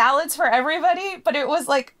salads for everybody, but it was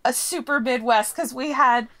like a super Midwest because we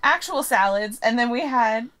had actual salads, and then we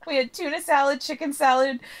had tuna salad, chicken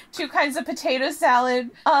salad, 2 kinds of potato salad,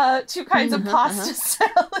 2 kinds of pasta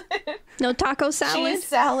salad. No taco salad? Cheese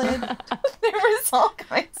salad. There was all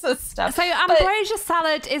kinds of stuff. So ambrosia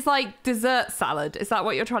salad is like dessert salad. Is that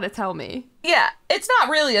what you're trying to tell me? Yeah, it's not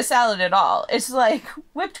really a salad at all. It's like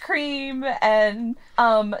whipped cream and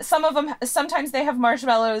sometimes they have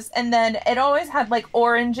marshmallows, and then it always had like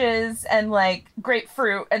oranges and like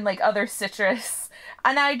grapefruit and like other citrus.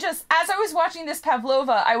 And as I was watching this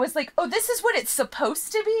pavlova, I was like, oh, this is what it's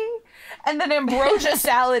supposed to be? And then ambrosia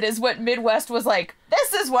salad is what Midwest was like,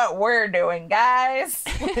 this is what we're doing, guys.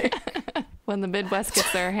 When the Midwest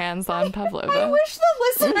gets their hands on pavlova. I wish the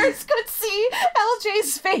listeners could see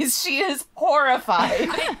LJ's face. She is horrified.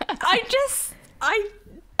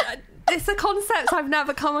 It's a concept I've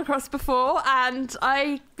never come across before, and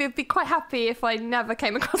I would be quite happy if I never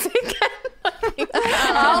came across it again.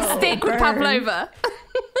 I'll stick with pavlova.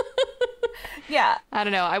 Yeah. I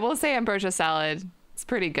don't know. I will say ambrosia salad is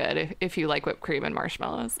pretty good if you like whipped cream and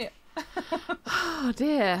marshmallows. Yeah. Oh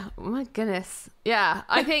dear, oh my goodness. Yeah,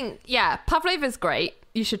 I think pavlova's great.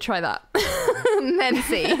 You should try that. And then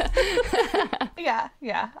see.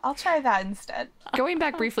 Yeah, I'll try that instead. Going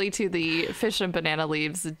back briefly to the fish and banana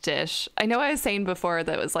leaves dish, I know I was saying before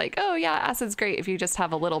that it was like, oh yeah, acid's great if you just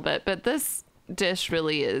have a little bit, but this dish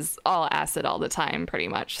really is all acid all the time pretty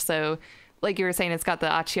much. So like you were saying, it's got the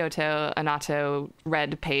achioto annatto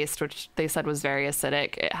red paste, which they said was very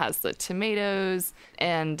acidic. It has the tomatoes,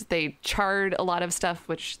 and they charred a lot of stuff,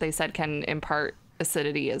 which they said can impart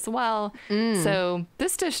acidity as well. So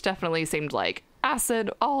this dish definitely seemed like acid,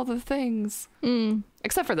 all the things.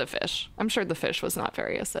 Except for the fish. I'm sure the fish was not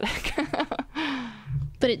very acidic.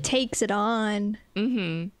 But it takes it on.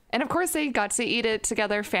 And of course, they got to eat it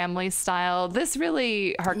together, family style. This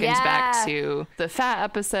really harkens back to the fat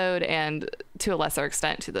episode and to a lesser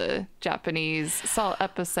extent to the Japanese salt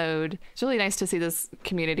episode. It's really nice to see this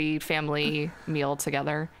community family meal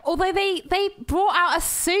together. Although they brought out a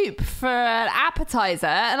soup for an appetizer,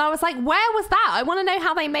 and I was like, where was that? I want to know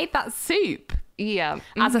how they made that soup. Yeah.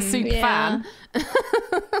 As a soup fan. So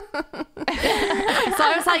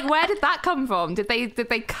I was like, where did that come from? Did they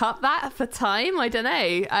cut that for time? I don't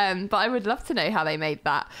know. But I would love to know how they made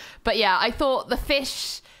that. But yeah, I thought the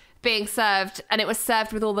fish being served, and it was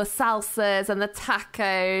served with all the salsas and the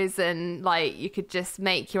tacos, and like you could just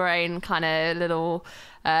make your own kind of little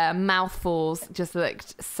mouthfuls. Just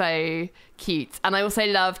looked so cute. And I also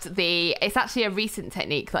loved it's actually a recent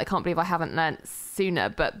technique that I can't believe I haven't learnt sooner,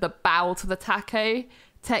 but the bow to the taco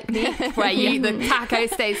technique where the taco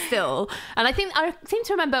stays still. And I seem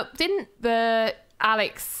to remember, didn't the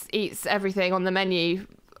Alex Eats Everything on the Menu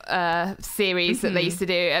series that they used to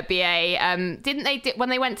do at BA, didn't they when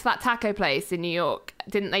they went to that taco place in New York,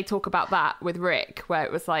 didn't they talk about that with Rick, where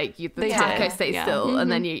it was like the taco stays still,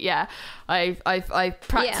 and then I've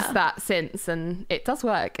practiced that since, and it does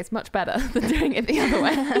work. It's much better than doing it the other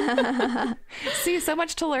way. See, so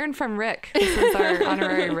much to learn from Rick. This is our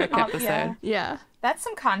honorary Rick episode. Yeah. That's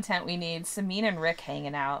some content we need. Samin and Rick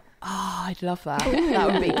hanging out. Oh, I'd love that.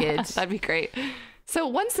 That would be good. That'd be great. So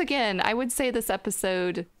once again, I would say this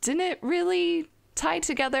episode didn't really tie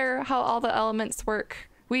together how all the elements work.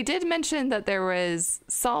 We did mention that there was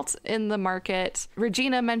salt in the market.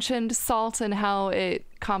 Regina mentioned salt and how it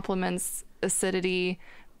complements acidity,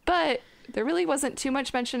 but there really wasn't too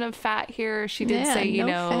much mention of fat here. She did say,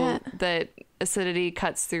 that acidity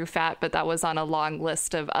cuts through fat, but that was on a long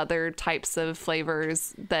list of other types of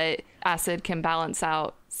flavors that acid can balance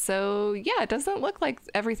out. So yeah, it doesn't look like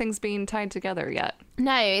everything's being tied together yet.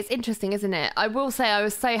 No, it's interesting, isn't it? I will say I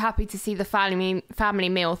was so happy to see the family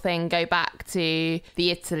meal thing go back to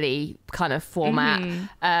the Italy kind of format.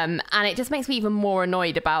 And it just makes me even more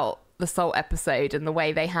annoyed about the salt episode and the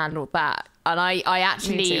way they handled that. And I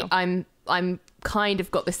actually, I'm kind of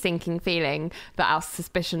got this sinking feeling that our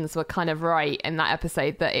suspicions were kind of right in that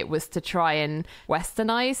episode, that it was to try and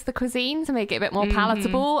westernize the cuisine to make it a bit more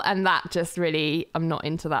palatable. And that just really, I'm not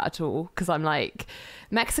into that at all, because I'm like,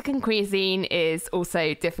 Mexican cuisine is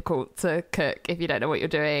also difficult to cook if you don't know what you're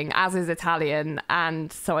doing, as is Italian,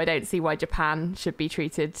 and so I don't see why Japan should be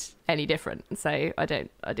treated any different. So I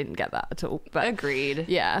didn't get that at all. But agreed.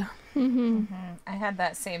 Yeah. I had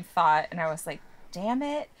that same thought, and I was like, damn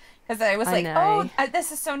it. Because I was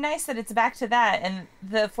this is so nice that it's back to that and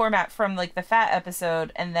the format from like the fat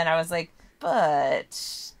episode, and then I was like, but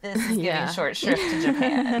this is giving short shrift to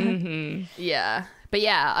Japan. Yeah. But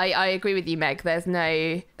yeah, I agree with you, Meg. There's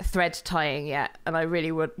no thread tying yet, and I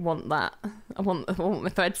really would want that. I want the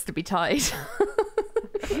threads to be tied.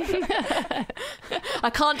 I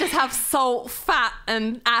can't just have salt, fat,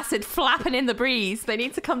 and acid flapping in the breeze. They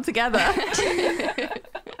need to come together.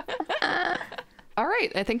 All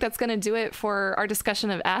right, I think that's going to do it for our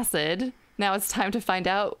discussion of acid. Now it's time to find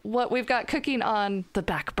out what we've got cooking on the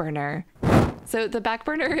back burner. So the back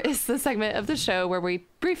burner is the segment of the show where we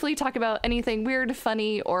briefly talk about anything weird,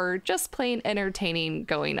 funny, or just plain entertaining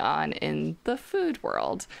going on in the food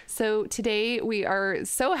world. So today we are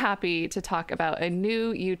so happy to talk about a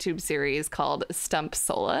new YouTube series called Stump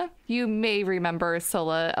Sola. You may remember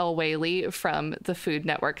Sola El Whaley from the Food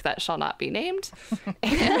Network that shall not be named.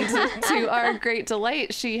 And to our great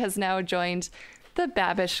delight, she has now joined the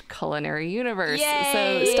Babish culinary universe.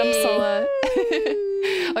 Yay! So Stump Sola.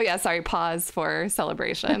 Oh yeah, sorry, pause for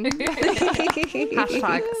celebration.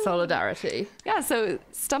 Hashtag solidarity. Yeah, so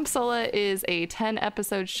Stump Sola is a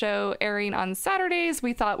 10-episode show airing on Saturdays.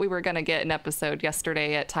 We thought we were going to get an episode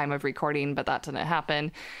yesterday at time of recording, but that didn't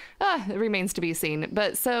happen. It remains to be seen.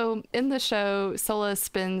 But so in the show, Sola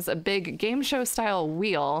spins a big game show style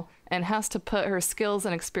wheel and has to put her skills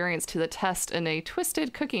and experience to the test in a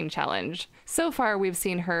twisted cooking challenge. So far, we've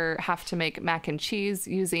seen her have to make mac and cheese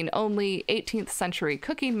using only 18th century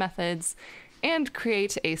cooking methods and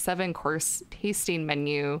create a 7-course tasting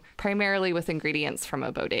menu, primarily with ingredients from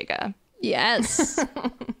a bodega. Yes.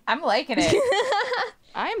 I'm liking it.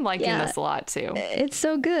 I'm liking this a lot, too. It's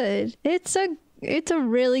so good. It's a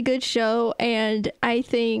really good show, and I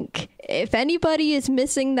think if anybody is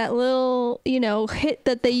missing that little, hit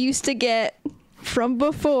that they used to get from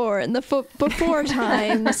before in the before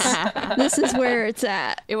times, this is where it's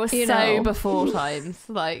at. It was so before times.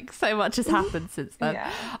 Like, so much has happened since then.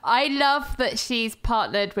 Yeah. I love that she's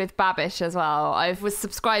partnered with Babish as well. I was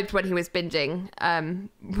subscribed when he was binging.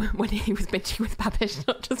 When he was binging with Babish,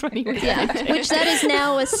 not just when he was binging. Which that is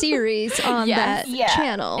now a series on that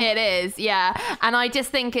channel. It is, yeah. And I just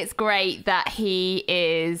think it's great that he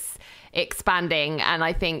is expanding, and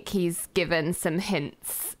I think he's given some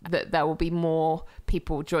hints that there will be more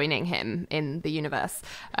people joining him in the universe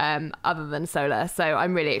other than Sola. So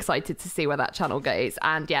I'm really excited to see where that channel goes.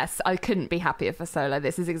 And yes, I couldn't be happier for Sola.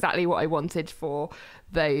 This is exactly what I wanted for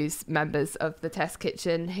those members of the Test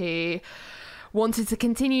Kitchen who wanted to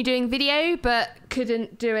continue doing video but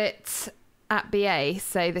couldn't do it at BA,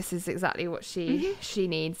 so this is exactly what she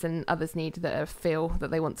needs, and others need that feel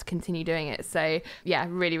that they want to continue doing it. So yeah,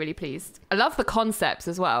 really, really pleased. I love the concepts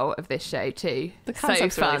as well of this show too. The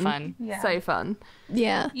concept's so fun. really fun. Yeah. So fun.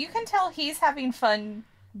 Yeah. You can tell he's having fun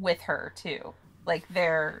with her too. Like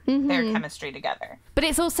their chemistry together. But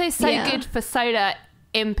it's also so good for Soda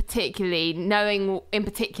in particular,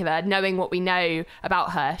 knowing what we know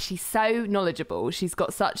about her. She's so knowledgeable. She's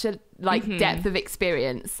got such a depth of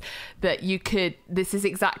experience that this is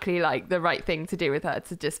exactly like the right thing to do with her,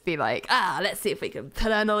 to just be like, let's see if we can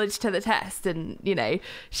put her knowledge to the test. And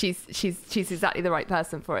she's exactly the right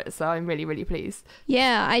person for it. So I'm really, really pleased.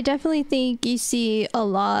 Yeah, I definitely think you see a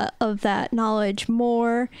lot of that knowledge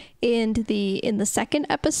more in the second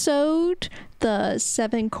episode, the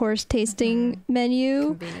 7-course tasting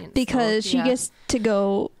menu, because she gets to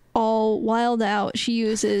go all wild out. She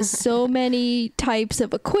uses so many types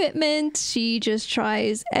of equipment. She just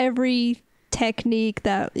tries every technique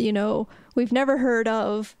that we've never heard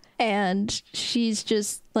of, and she's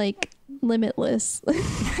just like limitless.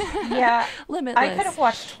 Yeah, limitless. I could have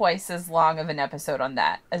watched twice as long of an episode on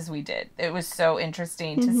that as we did. It was so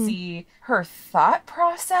interesting to see her thought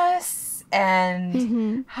process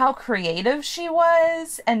and how creative she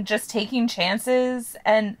was, and just taking chances.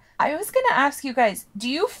 And I was going to ask you guys, do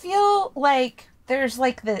you feel like there's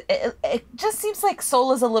like it just seems like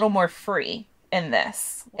Sol is a little more free in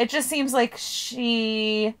this. It just seems like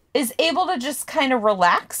she is able to just kind of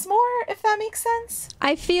relax more, if that makes sense.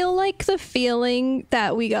 I feel like the feeling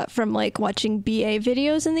that we got from like watching BA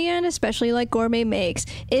videos in the end, especially like Gourmet makes,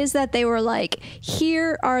 is that they were like,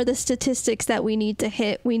 here are the statistics that we need to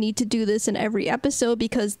hit. We need to do this in every episode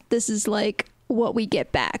because this is like what we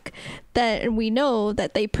get back. That we know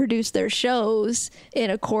that they produce their shows in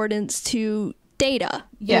accordance to data,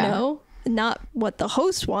 not what the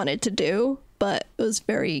host wanted to do, but it was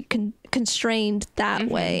very constrained that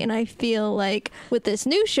way. And I feel like with this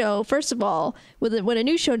new show, first of all, when a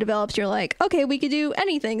new show develops, you're like, okay, we could do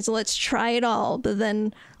anything, so let's try it all. But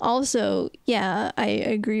then also, yeah, I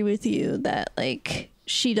agree with you that like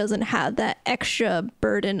she doesn't have that extra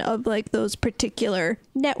burden of like those particular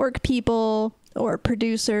network people or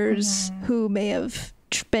producers who may have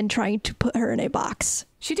been trying to put her in a box.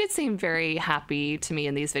 She did seem very happy to me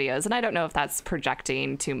in these videos, and I don't know if that's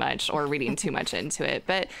projecting too much or reading too much into it,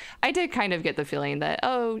 but I did kind of get the feeling that,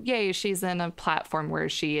 oh, yay, she's in a platform where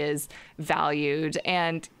she is valued.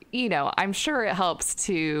 And I'm sure it helps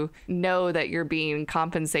to know that you're being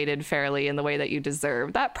compensated fairly in the way that you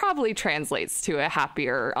deserve. That probably translates to a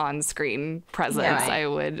happier on-screen presence, I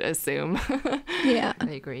would assume. Yeah, I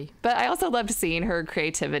agree. But I also loved seeing her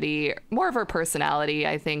creativity, more of her personality,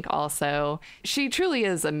 I think also. She truly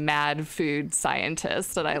is a mad food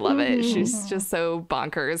scientist, and I love it. She's just so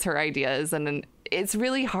bonkers, her ideas, and it's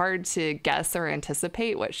really hard to guess or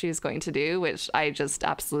anticipate what she's going to do, which I just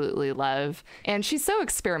absolutely love. And she's so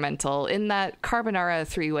experimental. In that Carbonara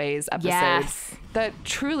 3 Ways episode, that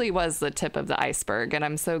truly was the tip of the iceberg. And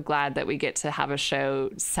I'm so glad that we get to have a show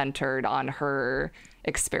centered on her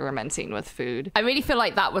experimenting with food. I really feel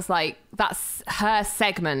like that's her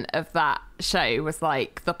segment of that show was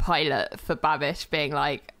like the pilot for Babish being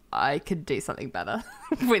like, I could do something better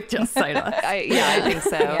with just soda. I think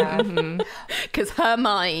so. Because her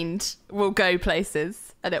mind will go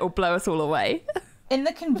places and it will blow us all away. In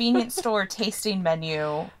the convenience store tasting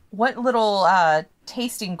menu, what little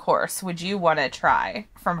tasting course would you want to try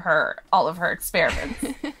from all of her experiments?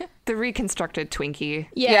 The reconstructed Twinkie.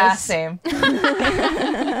 Yes. Yeah,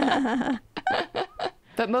 same.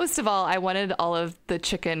 But most of all, I wanted all of the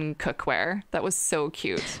chicken cookware. That was so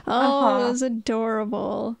cute. Oh, it was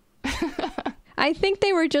adorable. I think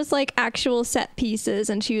they were just like actual set pieces,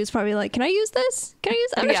 and she was probably like, can I use this? Can I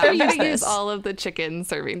use I'm I'm going to use all of the chicken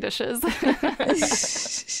serving dishes.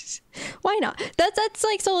 Why not? That's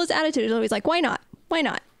like Solo's attitude. It's always like, why not? Why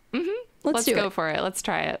not? Let's go for it. Let's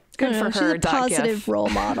try it. Good for her. She's a positive role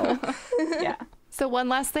model. Yeah. So one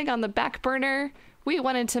last thing on the back burner. We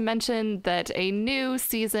wanted to mention that a new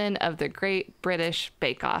season of the Great British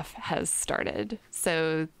Bake Off has started.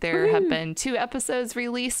 So there have been 2 episodes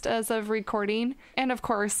released as of recording. And of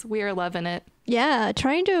course, we are loving it. Yeah,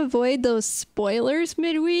 trying to avoid those spoilers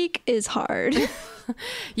midweek is hard.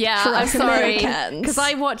 Yeah, I'm sorry, because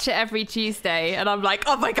I watch it every Tuesday and I'm like,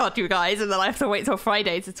 oh my god, you guys, and then I have to wait till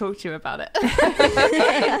Friday to talk to you about it.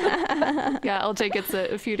 Yeah, LJ gets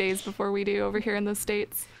it a few days before we do over here in the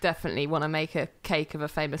States. Definitely want to make a cake of a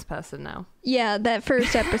famous person now. Yeah, that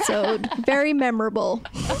first episode, very memorable.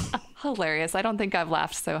 Hilarious. I don't think I've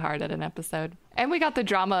laughed so hard at an episode. And we got the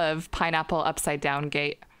drama of Pineapple Upside Down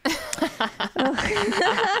Gate.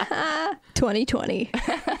 2020.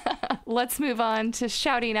 let's move on to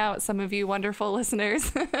shouting out some of you wonderful listeners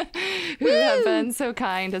who have been so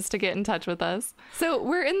kind as to get in touch with us. So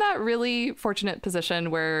we're in that really fortunate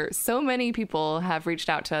position where so many people have reached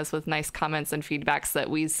out to us with nice comments and feedbacks that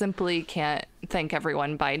we simply can't thank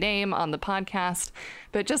everyone by name on the podcast.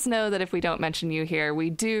 But just know that if we don't mention you here,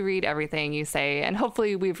 we do read everything you say, and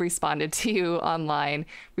hopefully we've responded to you online.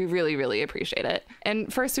 We really, really appreciate it.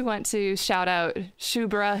 And first we want to shout out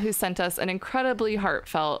Shubra, who sent us an incredibly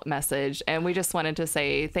heartfelt message, and we just wanted to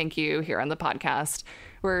say thank you here on the podcast.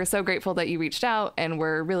 We're so grateful that you reached out, and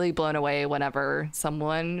we're really blown away whenever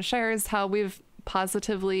someone shares how we've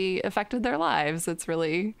positively affected their lives. It's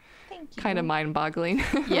really kind of mind-boggling.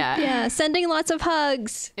 Yeah, sending lots of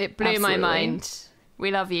hugs. It blew my mind. We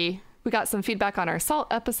love you. We got some feedback on our salt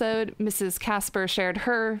episode. Mrs. Casper shared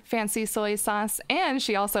her fancy soy sauce, and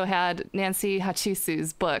she also had Nancy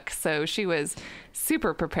Hachisu's book, so she was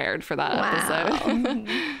super prepared for that episode.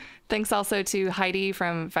 Thanks also to Heidi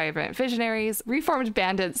from Vibrant Visionaries. Reformed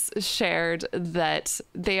Bandits shared that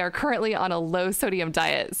they are currently on a low sodium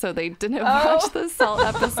diet, so they didn't watch the salt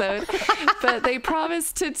episode, but they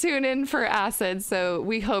promised to tune in for acid. So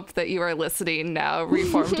we hope that you are listening now,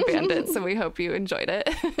 Reformed Bandits, and we hope you enjoyed it.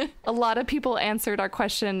 A lot of people answered our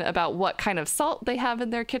question about what kind of salt they have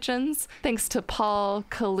in their kitchens. Thanks to Paul,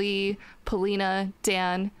 Kali, Polina,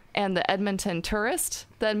 Dan, and the Edmonton Tourist.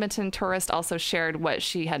 The Edmonton Tourist also shared what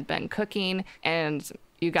she had been cooking, and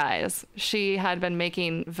you guys, she had been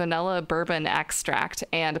making vanilla bourbon extract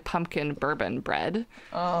and pumpkin bourbon bread,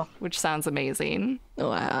 which sounds amazing.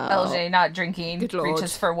 Wow. LJ not drinking,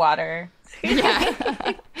 reaches for water.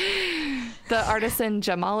 Yeah. The artisan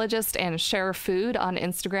gemologist and Share Food on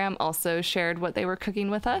Instagram also shared what they were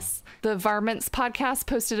cooking with us. The Varmints podcast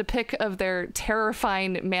posted a pic of their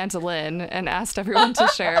terrifying mandolin and asked everyone to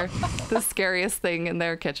share the scariest thing in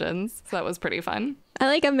their kitchens. So that was pretty fun. I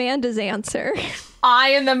like Amanda's answer. I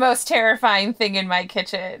am the most terrifying thing in my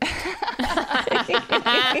kitchen.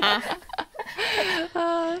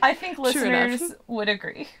 I think listeners would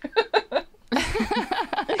agree.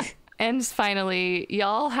 And finally,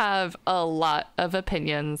 y'all have a lot of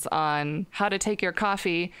opinions on how to take your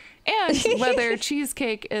coffee and whether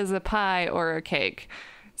cheesecake is a pie or a cake.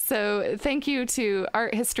 So thank you to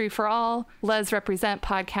Art History for All, Lez Represent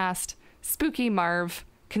Podcast, Spooky Marv,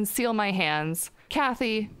 Conceal My Hands,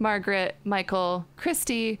 Kathy, Margaret, Michael,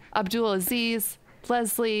 Christy, Abdul Aziz,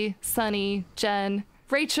 Leslie, Sunny, Jen,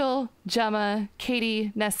 Rachel, Gemma,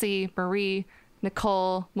 Katie, Nessie, Marie,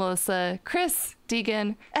 Nicole, Melissa, Chris,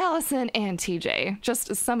 Deegan, Allyson, and TJ.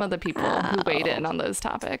 Just some of the people who weighed in on those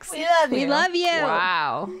topics. We love you. We love you.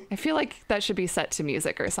 Wow. I feel like that should be set to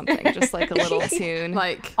music or something, just like a little tune.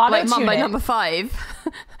 Like Auto-tune Mambo it. number 5.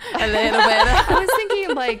 A little bit. I was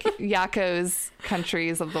thinking like Yako's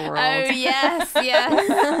Countries of the World. Oh, yes,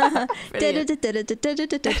 yes.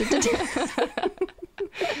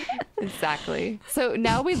 Exactly. So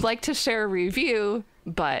now we'd like to share a review,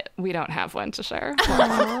 but we don't have one to share.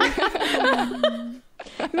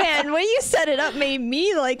 Man, when you set it up made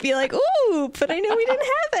me like be like, ooh, but I know we didn't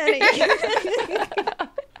have any.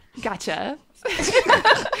 Gotcha.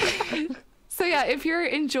 So yeah, if you're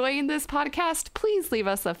enjoying this podcast, please leave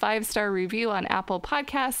us a 5-star review on Apple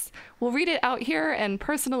Podcasts. We'll read it out here and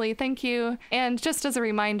personally thank you. And just as a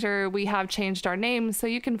reminder, we have changed our name, so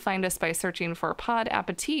you can find us by searching for Pod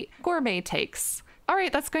Appétit Gourmet Takes. All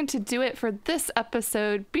right, that's going to do it for this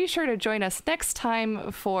episode. Be sure to join us next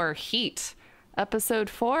time for Heat, episode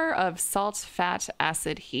 4 of Salt, Fat,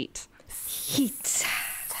 Acid, Heat. Heat.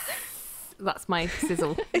 That's my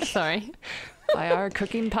sizzle. Sorry. By our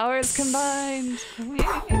cooking powers combined.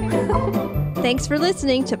 Thanks for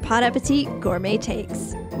listening to Pod Appétit Gourmet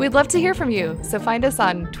Takes. We'd love to hear from you, so find us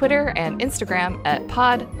on Twitter and Instagram at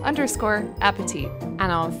pod_appétit.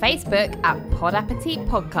 And on Facebook at Pod Appétit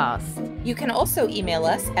Podcast. You can also email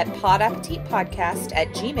us at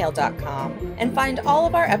podappetitpodcast@gmail.com and find all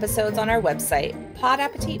of our episodes on our website,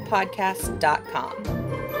 podappetitpodcast.com.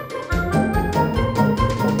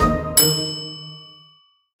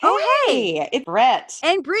 Oh, hey, it's Brett.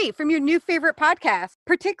 And Bree from your new favorite podcast,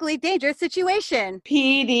 Particularly Dangerous Situation.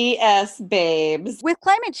 PDS babes. With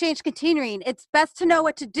climate change continuing, it's best to know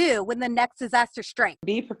what to do when the next disaster strikes.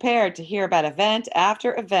 Be prepared to hear about event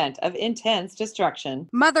after event of intense destruction,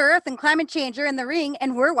 Mother Earth and climate change are in the ring,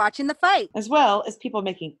 and we're watching the fight. as well as people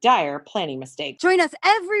making dire planning mistakes. Join us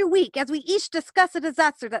every week as we each discuss a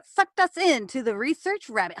disaster that sucked us into the research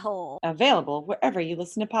rabbit hole. Available wherever you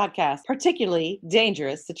listen to podcasts, particularly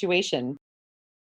Dangerous Situation.